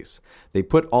Squarespace. They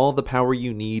put all the power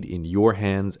you need in your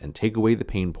hands and take away the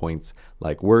pain points,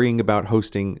 like worrying about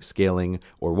hosting, scaling,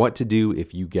 or what to do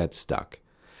if you get stuck.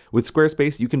 With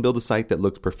Squarespace, you can build a site that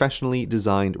looks professionally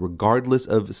designed regardless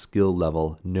of skill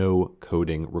level, no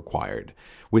coding required.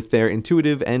 With their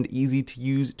intuitive and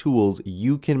easy-to-use tools,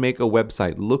 you can make a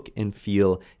website look and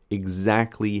feel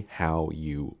exactly how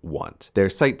you want. Their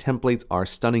site templates are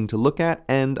stunning to look at,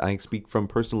 and I speak from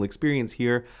personal experience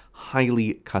here,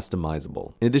 highly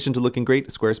customizable. In addition to looking great,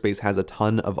 Squarespace has a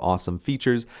ton of awesome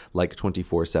features like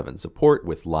 24/7 support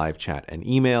with live chat and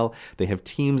email. They have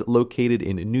teams located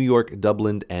in New York,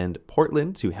 Dublin, and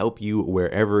Portland to help you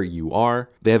wherever you are.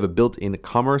 They have a built-in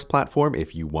commerce platform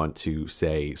if you want to,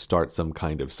 say, start some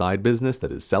kind of side business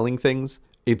that is selling things.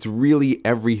 It's really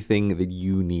everything that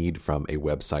you need from a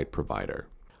website provider.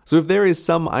 So if there is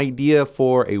some idea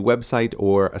for a website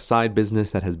or a side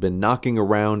business that has been knocking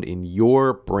around in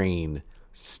your brain,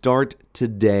 start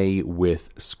today with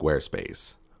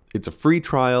Squarespace. It's a free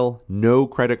trial, no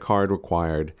credit card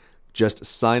required. Just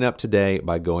sign up today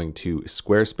by going to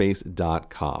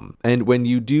squarespace.com. And when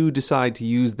you do decide to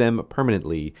use them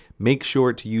permanently, make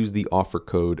sure to use the offer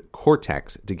code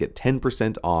Cortex to get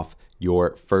 10% off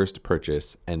your first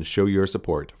purchase and show your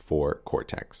support for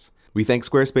Cortex. We thank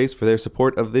Squarespace for their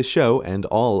support of this show and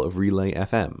all of Relay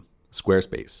FM.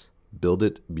 Squarespace. Build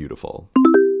it beautiful.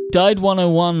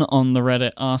 Died101 on the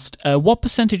Reddit asked, what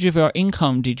percentage of your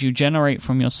income did you generate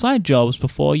from your side jobs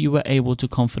before you were able to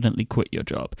confidently quit your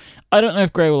job? I don't know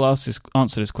if Gray will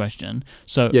answer this question.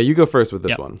 So yeah, you go first with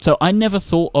this one. So I never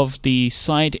thought of the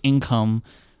side income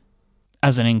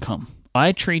as an income.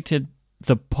 I treated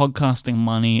the podcasting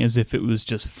money as if it was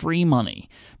just free money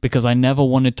because I never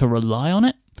wanted to rely on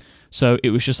it. So it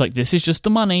was just like, this is just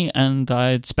the money and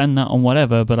I'd spend that on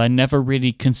whatever, but I never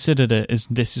really considered it as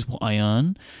this is what I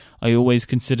earn. I always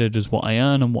considered as what I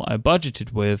earn and what I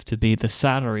budgeted with to be the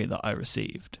salary that I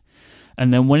received.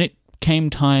 And then when it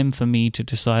came time for me to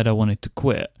decide I wanted to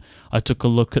quit, I took a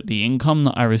look at the income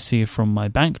that I received from my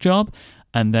bank job.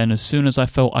 And then as soon as I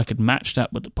felt I could match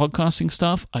that with the podcasting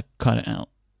stuff, I cut it out.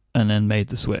 and then made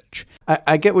the switch.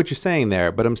 I get what you're saying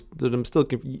there, but I'm still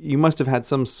you must have had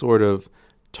some sort of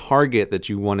target that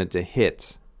you wanted to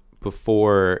hit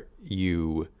before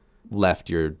you left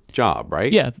your job,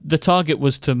 right? Yeah, the target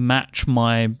was to match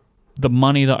the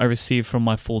money that I received from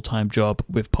my full-time job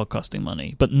with podcasting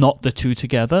money, but not the two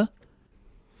together.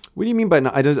 What do you mean by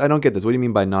not? I don't get this. What do you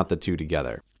mean by not the two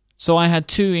together? So I had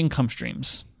two income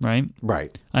streams, right?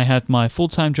 Right. I had my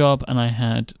full-time job and I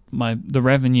had the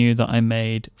revenue that I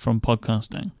made from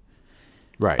podcasting.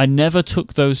 Right. I never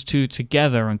took those two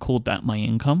together and called that my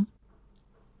income.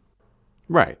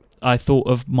 Right. I thought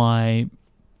of my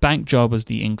bank job as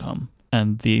the income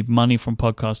and the money from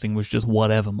podcasting was just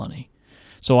whatever money.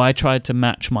 So I tried to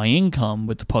match my income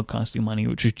with the podcasting money,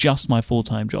 which is just my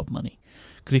full-time job money.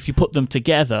 Because if you put them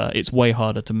together, it's way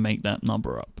harder to make that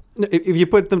number up. If you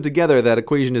put them together, that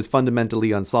equation is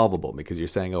fundamentally unsolvable because you're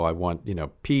saying, oh, I want,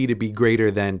 P to be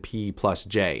greater than P plus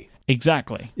J.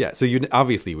 Exactly. Yeah, so you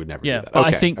obviously would never do that. But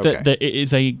I think that it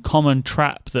is a common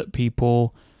trap that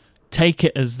people take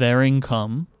it as their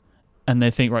income and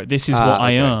they think, right, this is what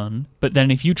I earn. But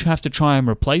then if you have to try and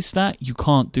replace that, you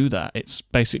can't do that. It's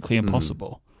basically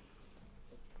impossible.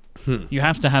 You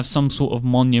have to have some sort of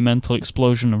monumental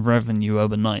explosion of revenue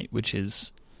overnight, which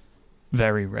is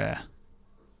very rare.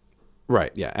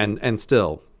 Right, yeah, and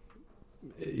still,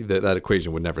 that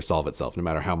equation would never solve itself, no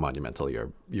matter how monumental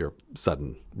your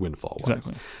sudden windfall was.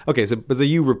 Exactly. Okay, so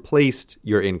you replaced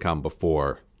your income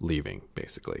before leaving,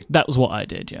 basically. That was what I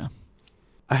did, yeah.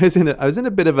 I was in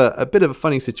a bit of a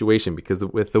funny situation because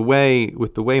with the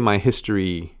way my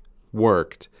history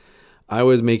worked, I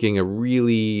was making a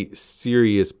really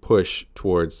serious push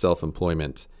towards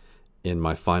self-employment in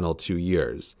my final 2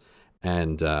 years,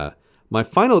 and my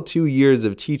final 2 years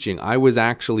of teaching, I was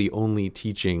actually only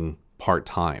teaching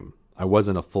part-time. I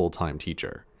wasn't a full-time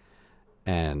teacher.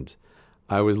 And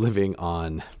I was living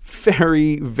on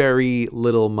very, very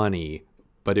little money,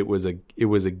 but it was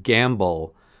a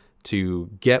gamble to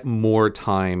get more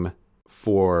time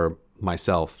for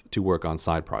myself to work on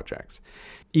side projects.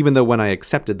 Even though when I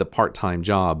accepted the part-time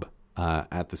job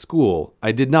at the school,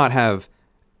 I did not have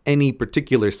any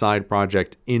particular side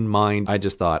project in mind. I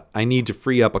just thought I need to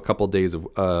free up a couple days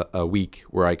a week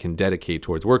where I can dedicate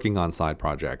towards working on side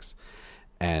projects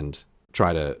and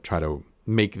try to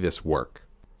make this work.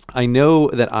 I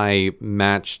know that I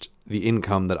matched the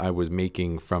income that I was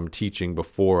making from teaching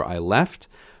before I left,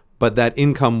 but that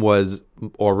income was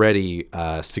already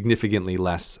significantly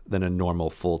less than a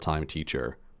normal full-time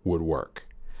teacher would work.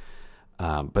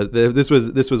 But this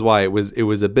was why it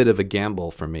was a bit of a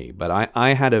gamble for me. But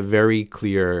I had a very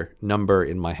clear number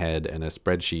in my head and a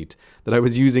spreadsheet that I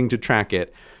was using to track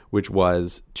it, which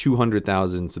was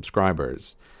 200,000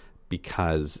 subscribers.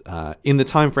 Because in the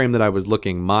time frame that I was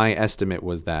looking, my estimate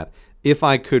was that if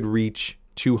I could reach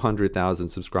 200,000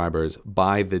 subscribers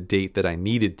by the date that I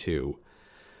needed to,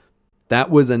 that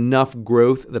was enough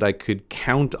growth that I could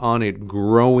count on it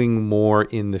growing more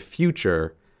in the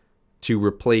future to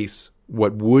replace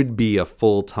what would be a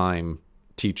full-time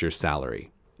teacher's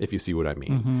salary, if you see what I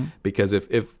mean. Mm-hmm. Because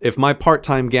if my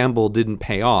part-time gamble didn't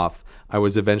pay off, I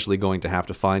was eventually going to have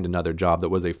to find another job that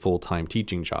was a full-time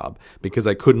teaching job because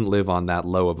I couldn't live on that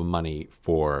low of a money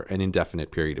for an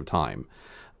indefinite period of time.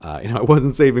 I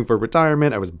wasn't saving for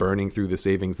retirement. I was burning through the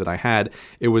savings that I had.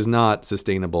 It was not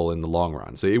sustainable in the long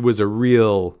run. So it was a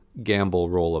real gamble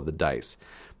roll of the dice.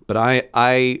 But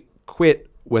I quit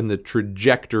when the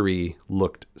trajectory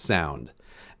looked sound.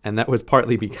 And that was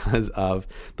partly because of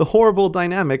the horrible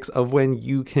dynamics of when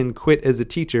you can quit as a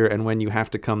teacher and when you have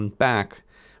to come back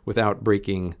without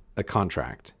breaking a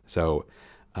contract. So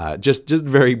just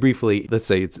very briefly, let's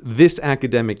say it's this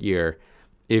academic year.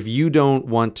 If you don't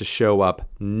want to show up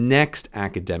next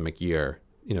academic year,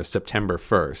 September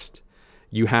 1st,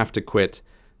 you have to quit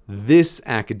this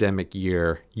academic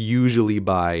year, usually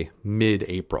by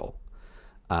mid-April.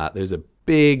 There's a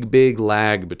big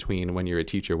lag between when you're a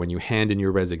teacher, when you hand in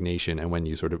your resignation, and when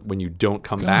you don't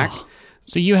come back.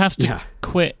 So you have to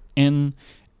quit in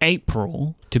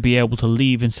April to be able to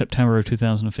leave in September of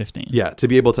 2015. Yeah, to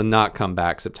be able to not come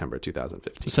back September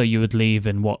 2015. So you would leave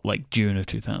in June of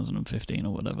 2015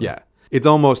 or whatever. Yeah. It's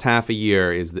almost half a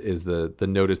year is the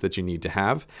notice that you need to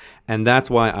have. And that's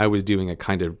why I was doing a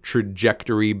kind of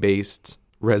trajectory-based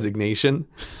resignation,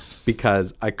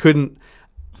 because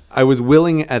I was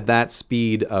willing at that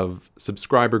speed of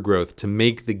subscriber growth to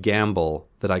make the gamble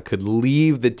that I could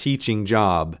leave the teaching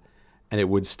job and it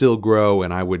would still grow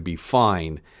and I would be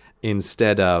fine,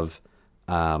 instead of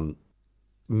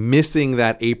missing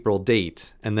that April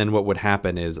date. And then what would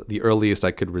happen is the earliest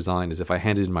I could resign is if I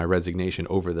handed in my resignation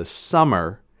over the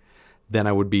summer. then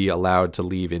I would be allowed to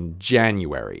leave in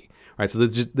January. Right, so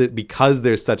because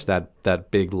there's such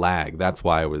that big lag, that's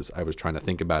why I was trying to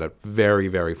think about it very,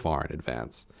 very far in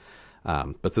advance.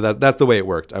 But so that's the way it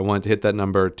worked. I wanted to hit that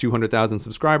number, 200,000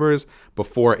 subscribers,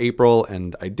 before April,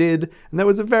 and I did, and that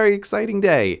was a very exciting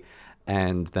day.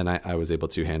 And then I was able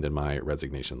to hand in my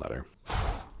resignation letter.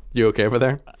 You okay over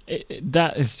there?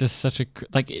 That is just such a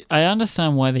I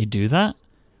understand why they do that,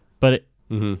 but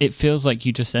it feels like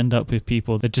you just end up with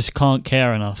people that just can't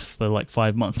care enough for like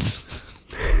 5 months.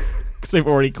 They've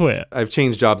already quit. I've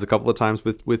changed jobs a couple of times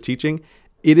with teaching.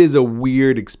 It is a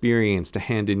weird experience to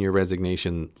hand in your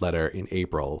resignation letter in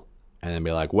April and then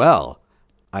be like, well,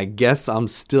 I guess I'm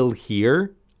still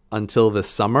here until the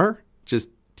summer, just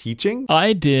teaching.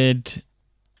 I did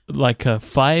like a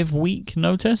 5-week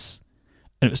notice,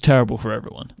 and it was terrible for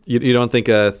everyone. You don't think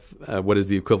what is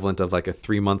the equivalent of like a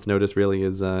 3-month notice really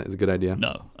is a good idea?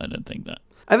 No, I don't think that.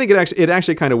 I think it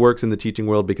actually kind of works in the teaching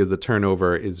world because the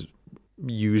turnover is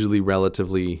usually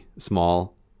relatively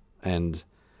small, and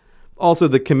also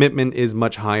the commitment is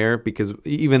much higher, because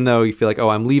even though you feel like, oh,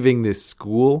 I'm leaving this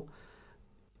school,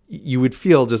 you would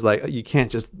feel just like you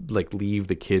can't just like leave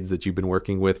the kids that you've been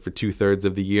working with for 2/3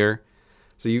 of the year.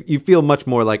 So you feel much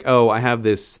more like, oh, I have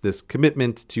this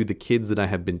commitment to the kids that I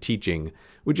have been teaching,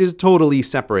 which is totally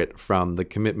separate from the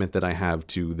commitment that I have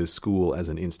to the school as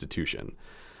an institution.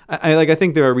 I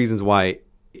think there are reasons why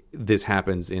this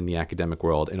happens in the academic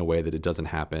world in a way that it doesn't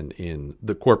happen in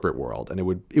the corporate world, and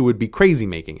it would be crazy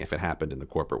making if it happened in the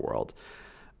corporate world.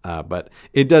 But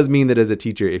it does mean that as a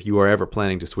teacher, if you are ever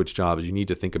planning to switch jobs, you need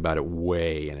to think about it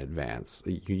way in advance.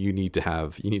 You need to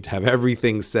have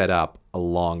everything set up a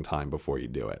long time before you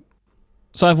do it.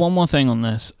 So I have one more thing on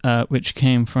this, which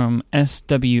came from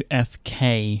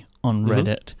SWFK on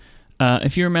Reddit.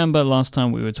 If you remember last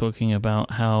time we were talking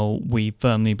about how we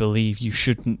firmly believe you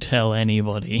shouldn't tell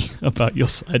anybody about your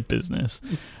side business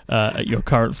at your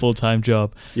current full-time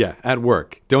job. Yeah, at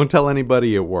work. Don't tell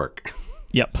anybody at work.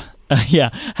 Yep. Yeah.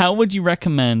 How would you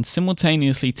recommend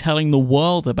simultaneously telling the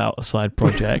world about a side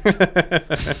project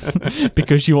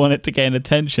because you want it to gain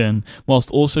attention whilst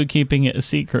also keeping it a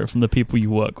secret from the people you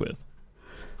work with?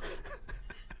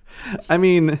 I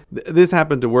mean, this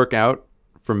happened to work out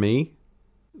for me,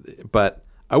 but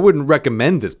I wouldn't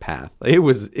recommend this path. It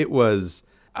was,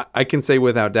 I can say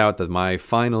without doubt that my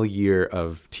final year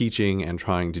of teaching and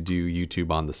trying to do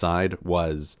YouTube on the side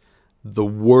was the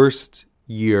worst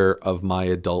year of my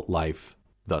adult life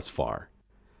thus far.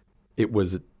 It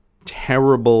was a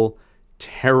terrible,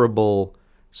 terrible,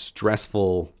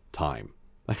 stressful time.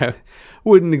 Like, I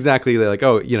wouldn't exactly like,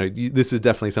 oh, this is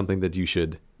definitely something that you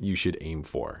should aim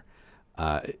for.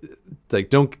 Like,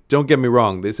 don't get me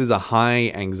wrong. This is a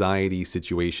high anxiety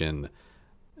situation,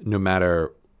 no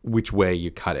matter which way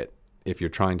you cut it. If you're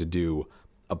trying to do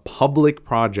a public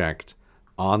project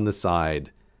on the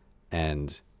side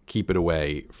and keep it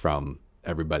away from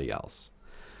everybody else.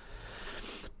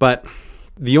 But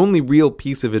the only real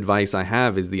piece of advice I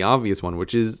have is the obvious one,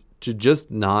 which is to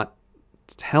just not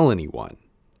tell anyone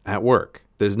at work.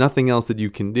 There's nothing else that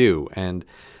you can do. And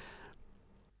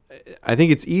I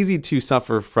think it's easy to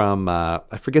suffer from, I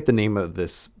forget the name of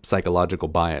this psychological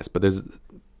bias, but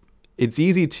it's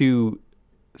easy to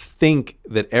think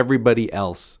that everybody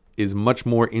else is much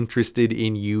more interested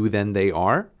in you than they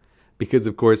are, because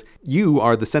of course you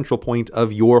are the central point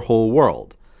of your whole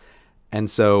world.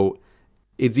 And so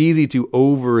it's easy to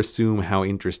overassume how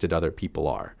interested other people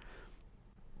are.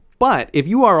 But if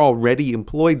you are already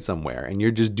employed somewhere and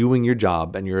you're just doing your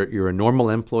job and you're a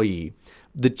normal employee,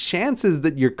 the chances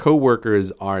that your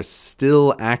coworkers are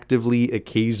still actively,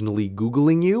 occasionally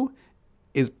Googling you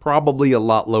is probably a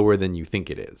lot lower than you think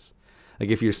it is. Like,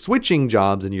 if you're switching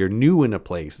jobs and you're new in a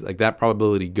place, like, that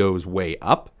probability goes way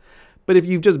up. But if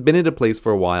you've just been at a place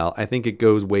for a while, I think it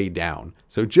goes way down.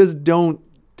 So just don't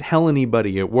tell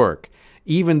anybody at work,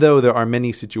 even though there are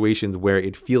many situations where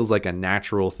it feels like a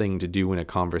natural thing to do in a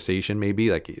conversation. Maybe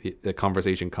like a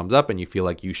conversation comes up and you feel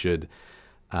like you should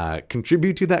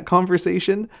contribute to that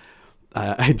conversation.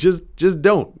 I just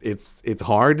don't. It's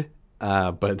hard,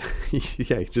 but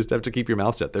yeah, you just have to keep your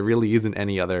mouth shut. There really isn't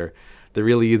any other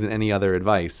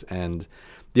advice. And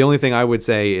the only thing I would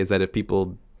say is that if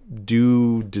people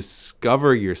do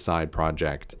discover your side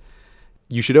project,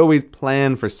 you should always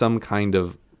plan for some kind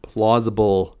of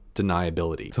plausible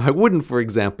deniability. So I wouldn't, for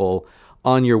example,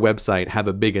 on your website have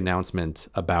a big announcement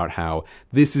about how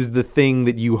this is the thing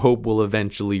that you hope will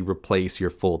eventually replace your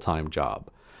full-time job.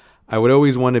 I would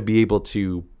always want to be able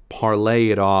to parlay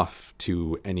it off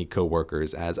to any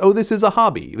coworkers as, oh, this is a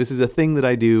hobby. This is a thing that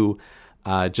I do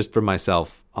just for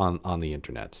myself on the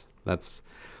internet. That's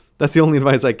That's the only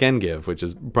advice I can give, which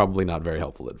is probably not very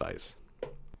helpful advice.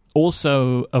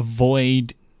 Also,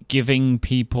 avoid giving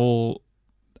people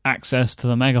access to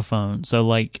the megaphone. So,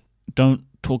 like, don't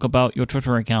talk about your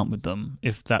Twitter account with them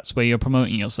if that's where you're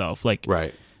promoting yourself. Like,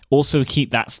 right. Also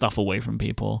keep that stuff away from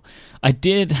people. I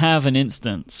did have an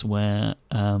instance where,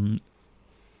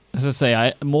 as I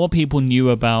say, more people knew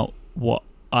about what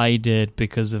I did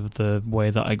because of the way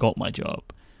that I got my job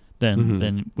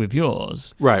than with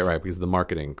yours. Right, because of the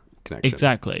marketing connection.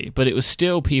 Exactly. But it was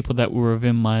still people that were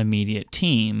within my immediate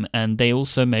team, and they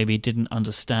also maybe didn't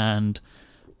understand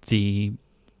the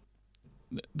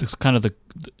kind of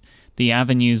the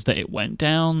avenues that it went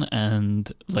down,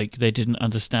 and like they didn't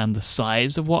understand the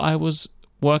size of what I was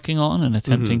working on and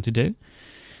attempting to do.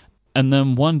 And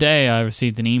then one day I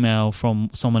received an email from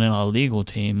someone in our legal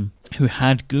team who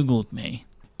had Googled me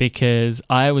because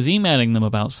I was emailing them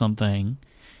about something,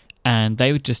 and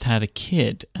they just had a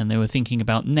kid and they were thinking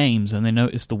about names, and they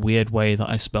noticed the weird way that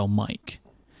I spell Mike.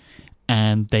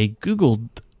 And they Googled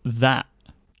that,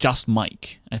 just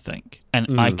Mike, I think.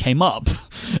 And I came up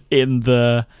in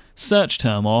the search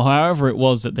term, or however it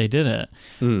was that they did it.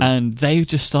 And they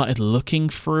just started looking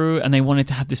through, and they wanted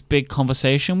to have this big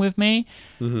conversation with me.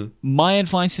 My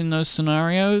advice in those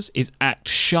scenarios is act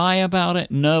shy about it,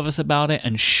 nervous about it,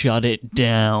 and shut it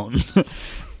down.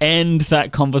 End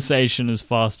that conversation as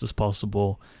fast as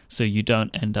possible so you don't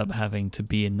end up having to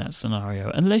be in that scenario.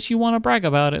 Unless you want to brag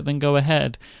about it, then go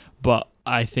ahead. But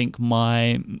I think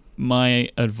my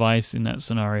advice in that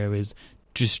scenario is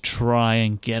just try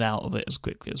and get out of it as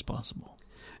quickly as possible.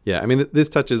 Yeah, I mean, this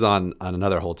touches on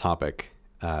another whole topic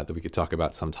that we could talk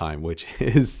about sometime, which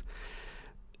is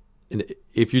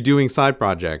if you're doing side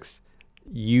projects,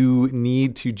 you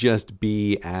need to just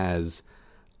be as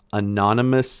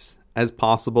anonymous as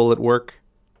possible at work.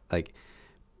 Like,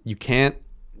 you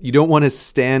don't want to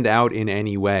stand out in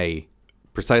any way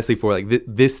precisely for like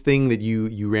this thing that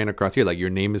you ran across here. Like, your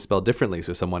name is spelled differently,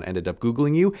 so someone ended up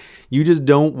Googling you. You just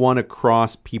don't want to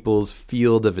cross people's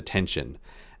field of attention.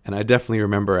 And I definitely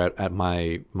remember at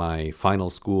my final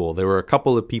school, there were a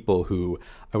couple of people who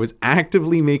I was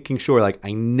actively making sure, like,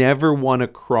 I never want to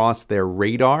cross their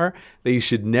radar. They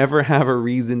should never have a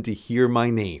reason to hear my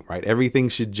name, right? Everything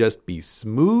should just be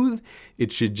smooth.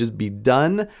 It should just be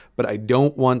done. But I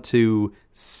don't want to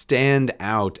stand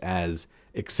out as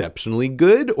exceptionally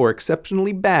good or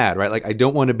exceptionally bad, right? Like, I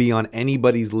don't want to be on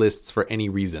anybody's lists for any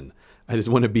reason. I just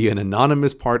want to be an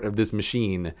anonymous part of this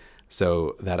machine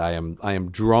so that I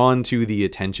am drawn to the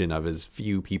attention of as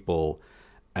few people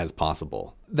as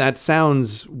possible. That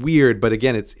sounds weird, but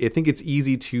again, I think it's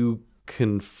easy to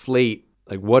conflate,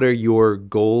 like, what are your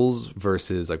goals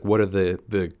versus like what are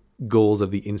the goals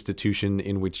of the institution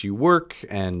in which you work.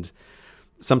 And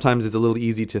sometimes it's a little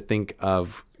easy to think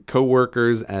of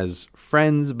coworkers as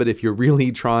friends, but if you're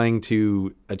really trying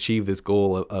to achieve this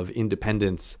goal of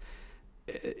independence,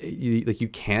 you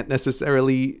can't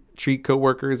necessarily treat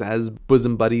coworkers as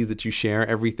bosom buddies that you share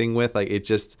everything with. Like, it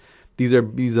just, these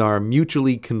are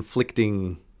mutually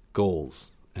conflicting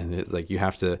goals, and it's like you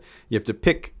have to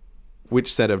pick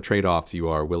which set of trade-offs you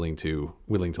are willing to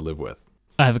live with.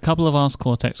 I have a couple of Ask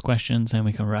Cortex questions, and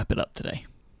we can wrap it up today.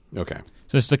 Okay.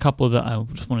 So this is a couple that I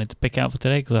just wanted to pick out for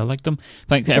today because I liked them.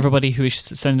 Thanks to everybody who is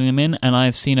sending them in, and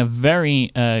I've seen a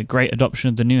very great adoption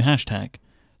of the new hashtag.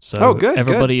 So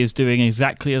everybody is doing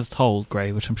exactly as told,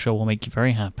 Gray, which I'm sure will make you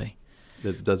very happy.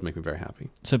 It does make me very happy.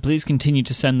 So please continue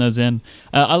to send those in.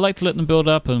 I like to let them build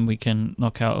up, and we can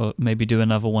knock out or maybe do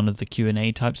another one of the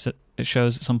Q&A types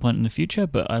shows at some point in the future,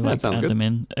 but I like to add them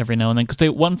in every now and then. Because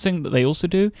one thing that they also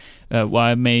do,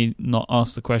 why I may not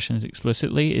ask the questions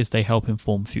explicitly, is they help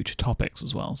inform future topics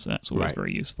as well. So that's always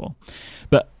very useful.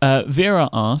 But Vera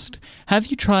asked, have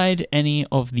you tried any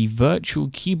of the virtual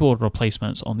keyboard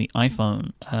replacements on the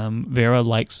iPhone? Vera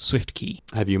likes SwiftKey.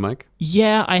 Have you, Mike?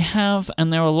 Yeah, I have,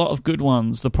 and there are a lot of good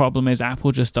ones. The problem is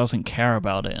Apple just doesn't care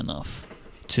about it enough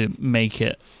to make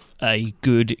it a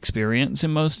good experience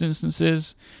in most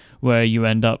instances, where you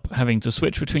end up having to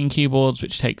switch between keyboards,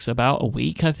 which takes about a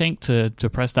week, I think, to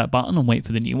press that button and wait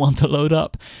for the new one to load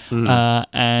up.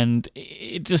 And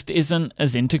it just isn't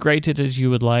as integrated as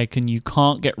you would like, and you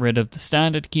can't get rid of the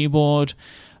standard keyboard.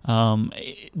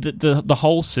 The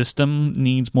whole system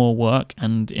needs more work,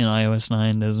 and in iOS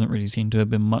 9 there doesn't really seem to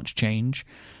have been much change,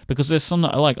 because there's some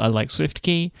that I like. I like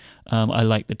SwiftKey. I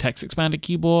like the text expander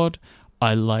keyboard.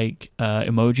 I like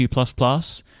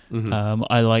Emoji++.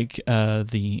 I like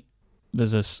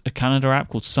there's a calendar app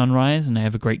called Sunrise, and they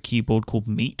have a great keyboard called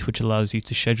Meet, which allows you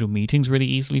to schedule meetings really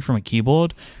easily from a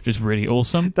keyboard, which is really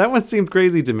awesome. That one seemed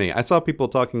crazy to me. I saw people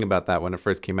talking about that when it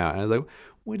first came out, and I was like,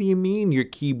 What do you mean your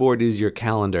keyboard is your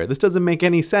calendar? This doesn't make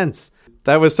any sense.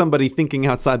 That was somebody thinking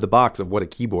outside the box of what a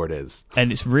keyboard is.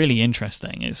 And it's really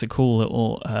interesting. It's a cool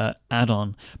little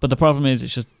add-on. But the problem is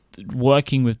it's just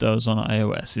working with those on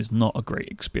iOS is not a great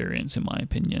experience, in my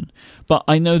opinion. But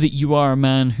I know that you are a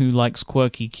man who likes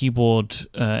quirky keyboard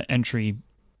entry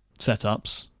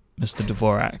setups, Mr.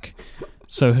 Dvorak.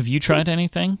 So have you tried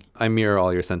anything? I mirror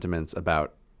all your sentiments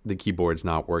about the keyboards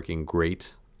not working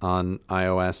great on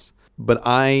iOS. But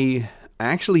I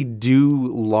actually do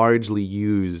largely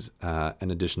use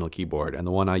an additional keyboard. And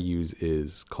the one I use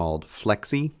is called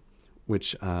Flexi,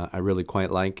 which I really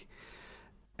quite like.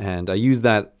 And I use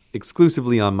that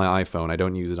exclusively on my iPhone. I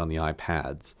don't use it on the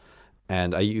iPads.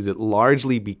 And I use it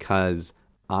largely because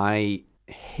I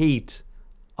hate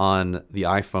on the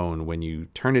iPhone when you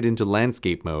turn it into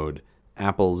landscape mode,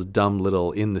 Apple's dumb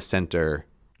little in the center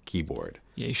keyboard.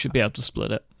 Yeah, you should be able to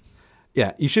split it.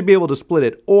 Yeah, you should be able to split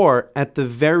it, or at the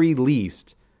very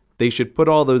least, they should put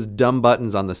all those dumb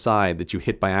buttons on the side that you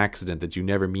hit by accident that you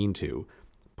never mean to.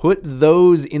 Put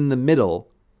those in the middle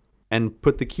and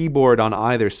put the keyboard on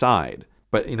either side.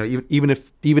 But even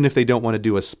if they don't want to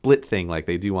do a split thing like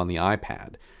they do on the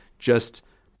iPad, just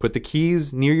put the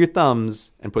keys near your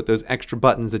thumbs and put those extra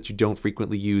buttons that you don't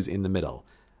frequently use in the middle.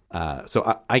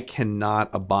 So I cannot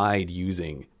abide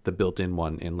using the built-in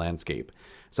one in landscape.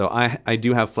 So I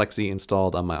do have Flexi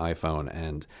installed on my iPhone,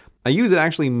 and I use it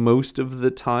actually most of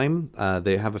the time.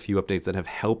 They have a few updates that have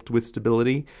helped with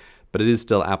stability, but it is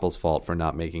still Apple's fault for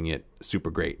not making it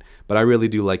super great. But I really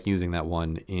do like using that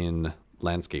one in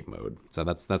landscape mode. So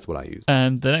that's what I use.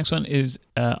 And the next one is,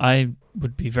 I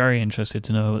would be very interested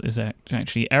to know, is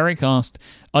actually Eric asked,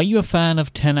 are you a fan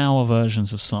of 10-hour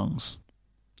versions of songs?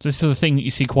 So this is the thing that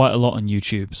you see quite a lot on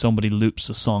YouTube. Somebody loops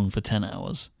a song for 10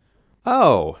 hours.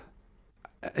 Oh,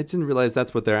 I didn't realize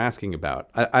that's what they're asking about.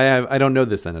 I don't know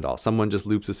this then at all. Someone just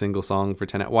loops a single song for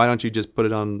 10 hours. Why don't you just put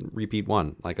it on repeat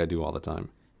one like I do all the time?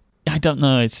 I don't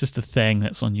know. It's just a thing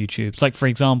that's on YouTube. It's like, for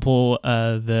example,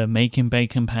 the Making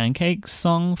Bacon Pancakes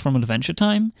song from Adventure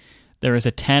Time. There is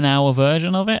a 10-hour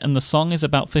version of it, and the song is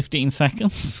about 15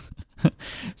 seconds.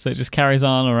 So it just carries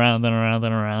on around and around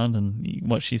and around, and you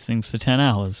watch these things for 10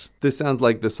 hours. This sounds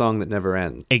like the song that never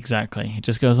ends. Exactly. It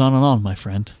just goes on and on, my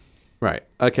friend. Right.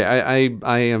 Okay.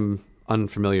 I am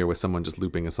unfamiliar with someone just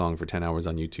looping a song for 10 hours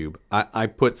on YouTube. I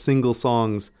put single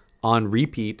songs on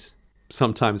repeat,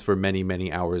 sometimes for many,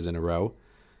 many hours in a row.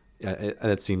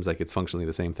 It seems like it's functionally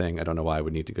the same thing. I don't know why I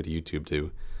would need to go to YouTube to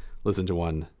listen to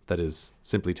one that is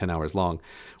simply 10 hours long.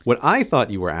 What I thought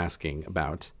you were asking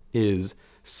about is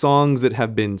songs that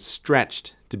have been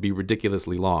stretched to be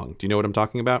ridiculously long. Do you know what I'm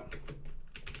talking about?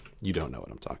 You don't know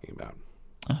what I'm talking about.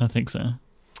 I don't think so.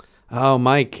 Oh,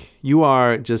 Mike, you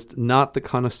are just not the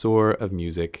connoisseur of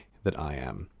music that I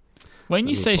am. When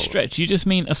you say stretch, you just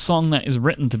mean a song that is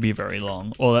written to be very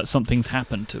long, or that something's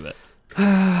happened to it.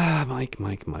 Mike,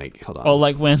 hold on. Or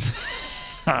like when...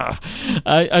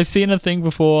 I've seen a thing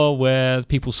before where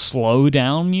people slow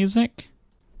down music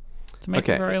to make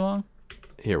it very long.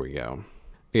 Here we go.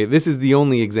 Okay, this is the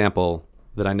only example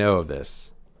that I know of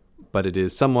this, but it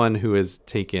is someone who has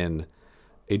taken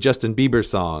a Justin Bieber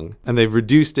song and they've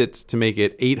reduced it to make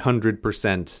it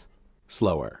 800%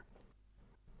 slower.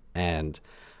 And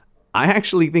I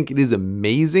actually think it is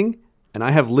amazing, and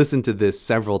I have listened to this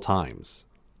several times.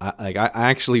 I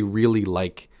actually really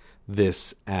like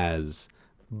this as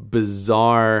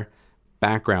bizarre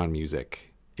background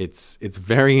music. It's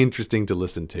very interesting to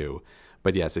listen to.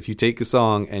 But yes, if you take a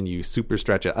song and you super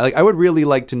stretch it, I would really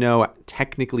like to know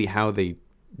technically how they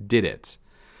did it,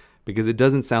 because it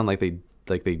doesn't sound like they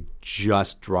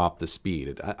just dropped the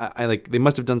speed. I like they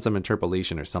must have done some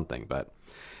interpolation or something. But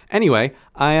anyway,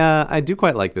 I do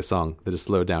quite like this song that is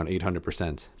slowed down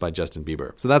 800% by Justin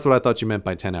Bieber. So that's what I thought you meant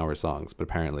by 10-hour songs, but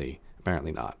apparently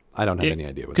not. I don't have any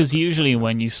idea what. Because usually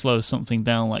when you slow something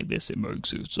down like this, it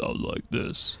makes it sound like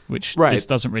this, which this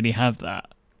doesn't really have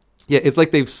that. Yeah, it's like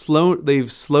they've slowed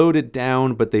it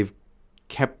down, but they've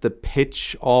kept the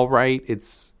pitch all right.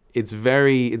 It's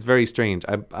very strange.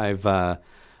 I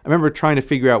remember trying to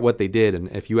figure out what they did,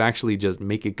 and if you actually just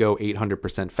make it go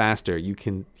 800% faster, you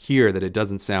can hear that it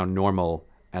doesn't sound normal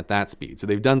at that speed. So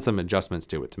they've done some adjustments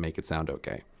to it to make it sound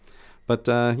okay. But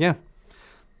yeah,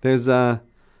 there's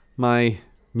my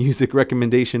music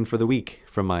recommendation for the week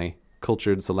from my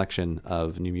cultured selection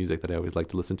of new music that I always like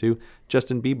to listen to.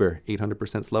 Justin Bieber,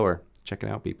 800% slower. Check it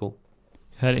out, people.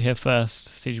 Heard it here first.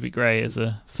 CGB Grey is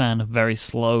a fan of very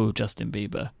slow Justin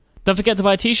Bieber. Don't forget to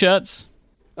buy t-shirts.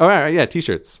 Oh, right, yeah,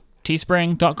 t-shirts.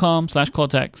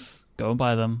 teespring.com/Cortex. Go and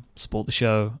buy them, support the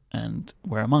show, and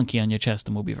wear a monkey on your chest,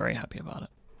 and we'll be very happy about it.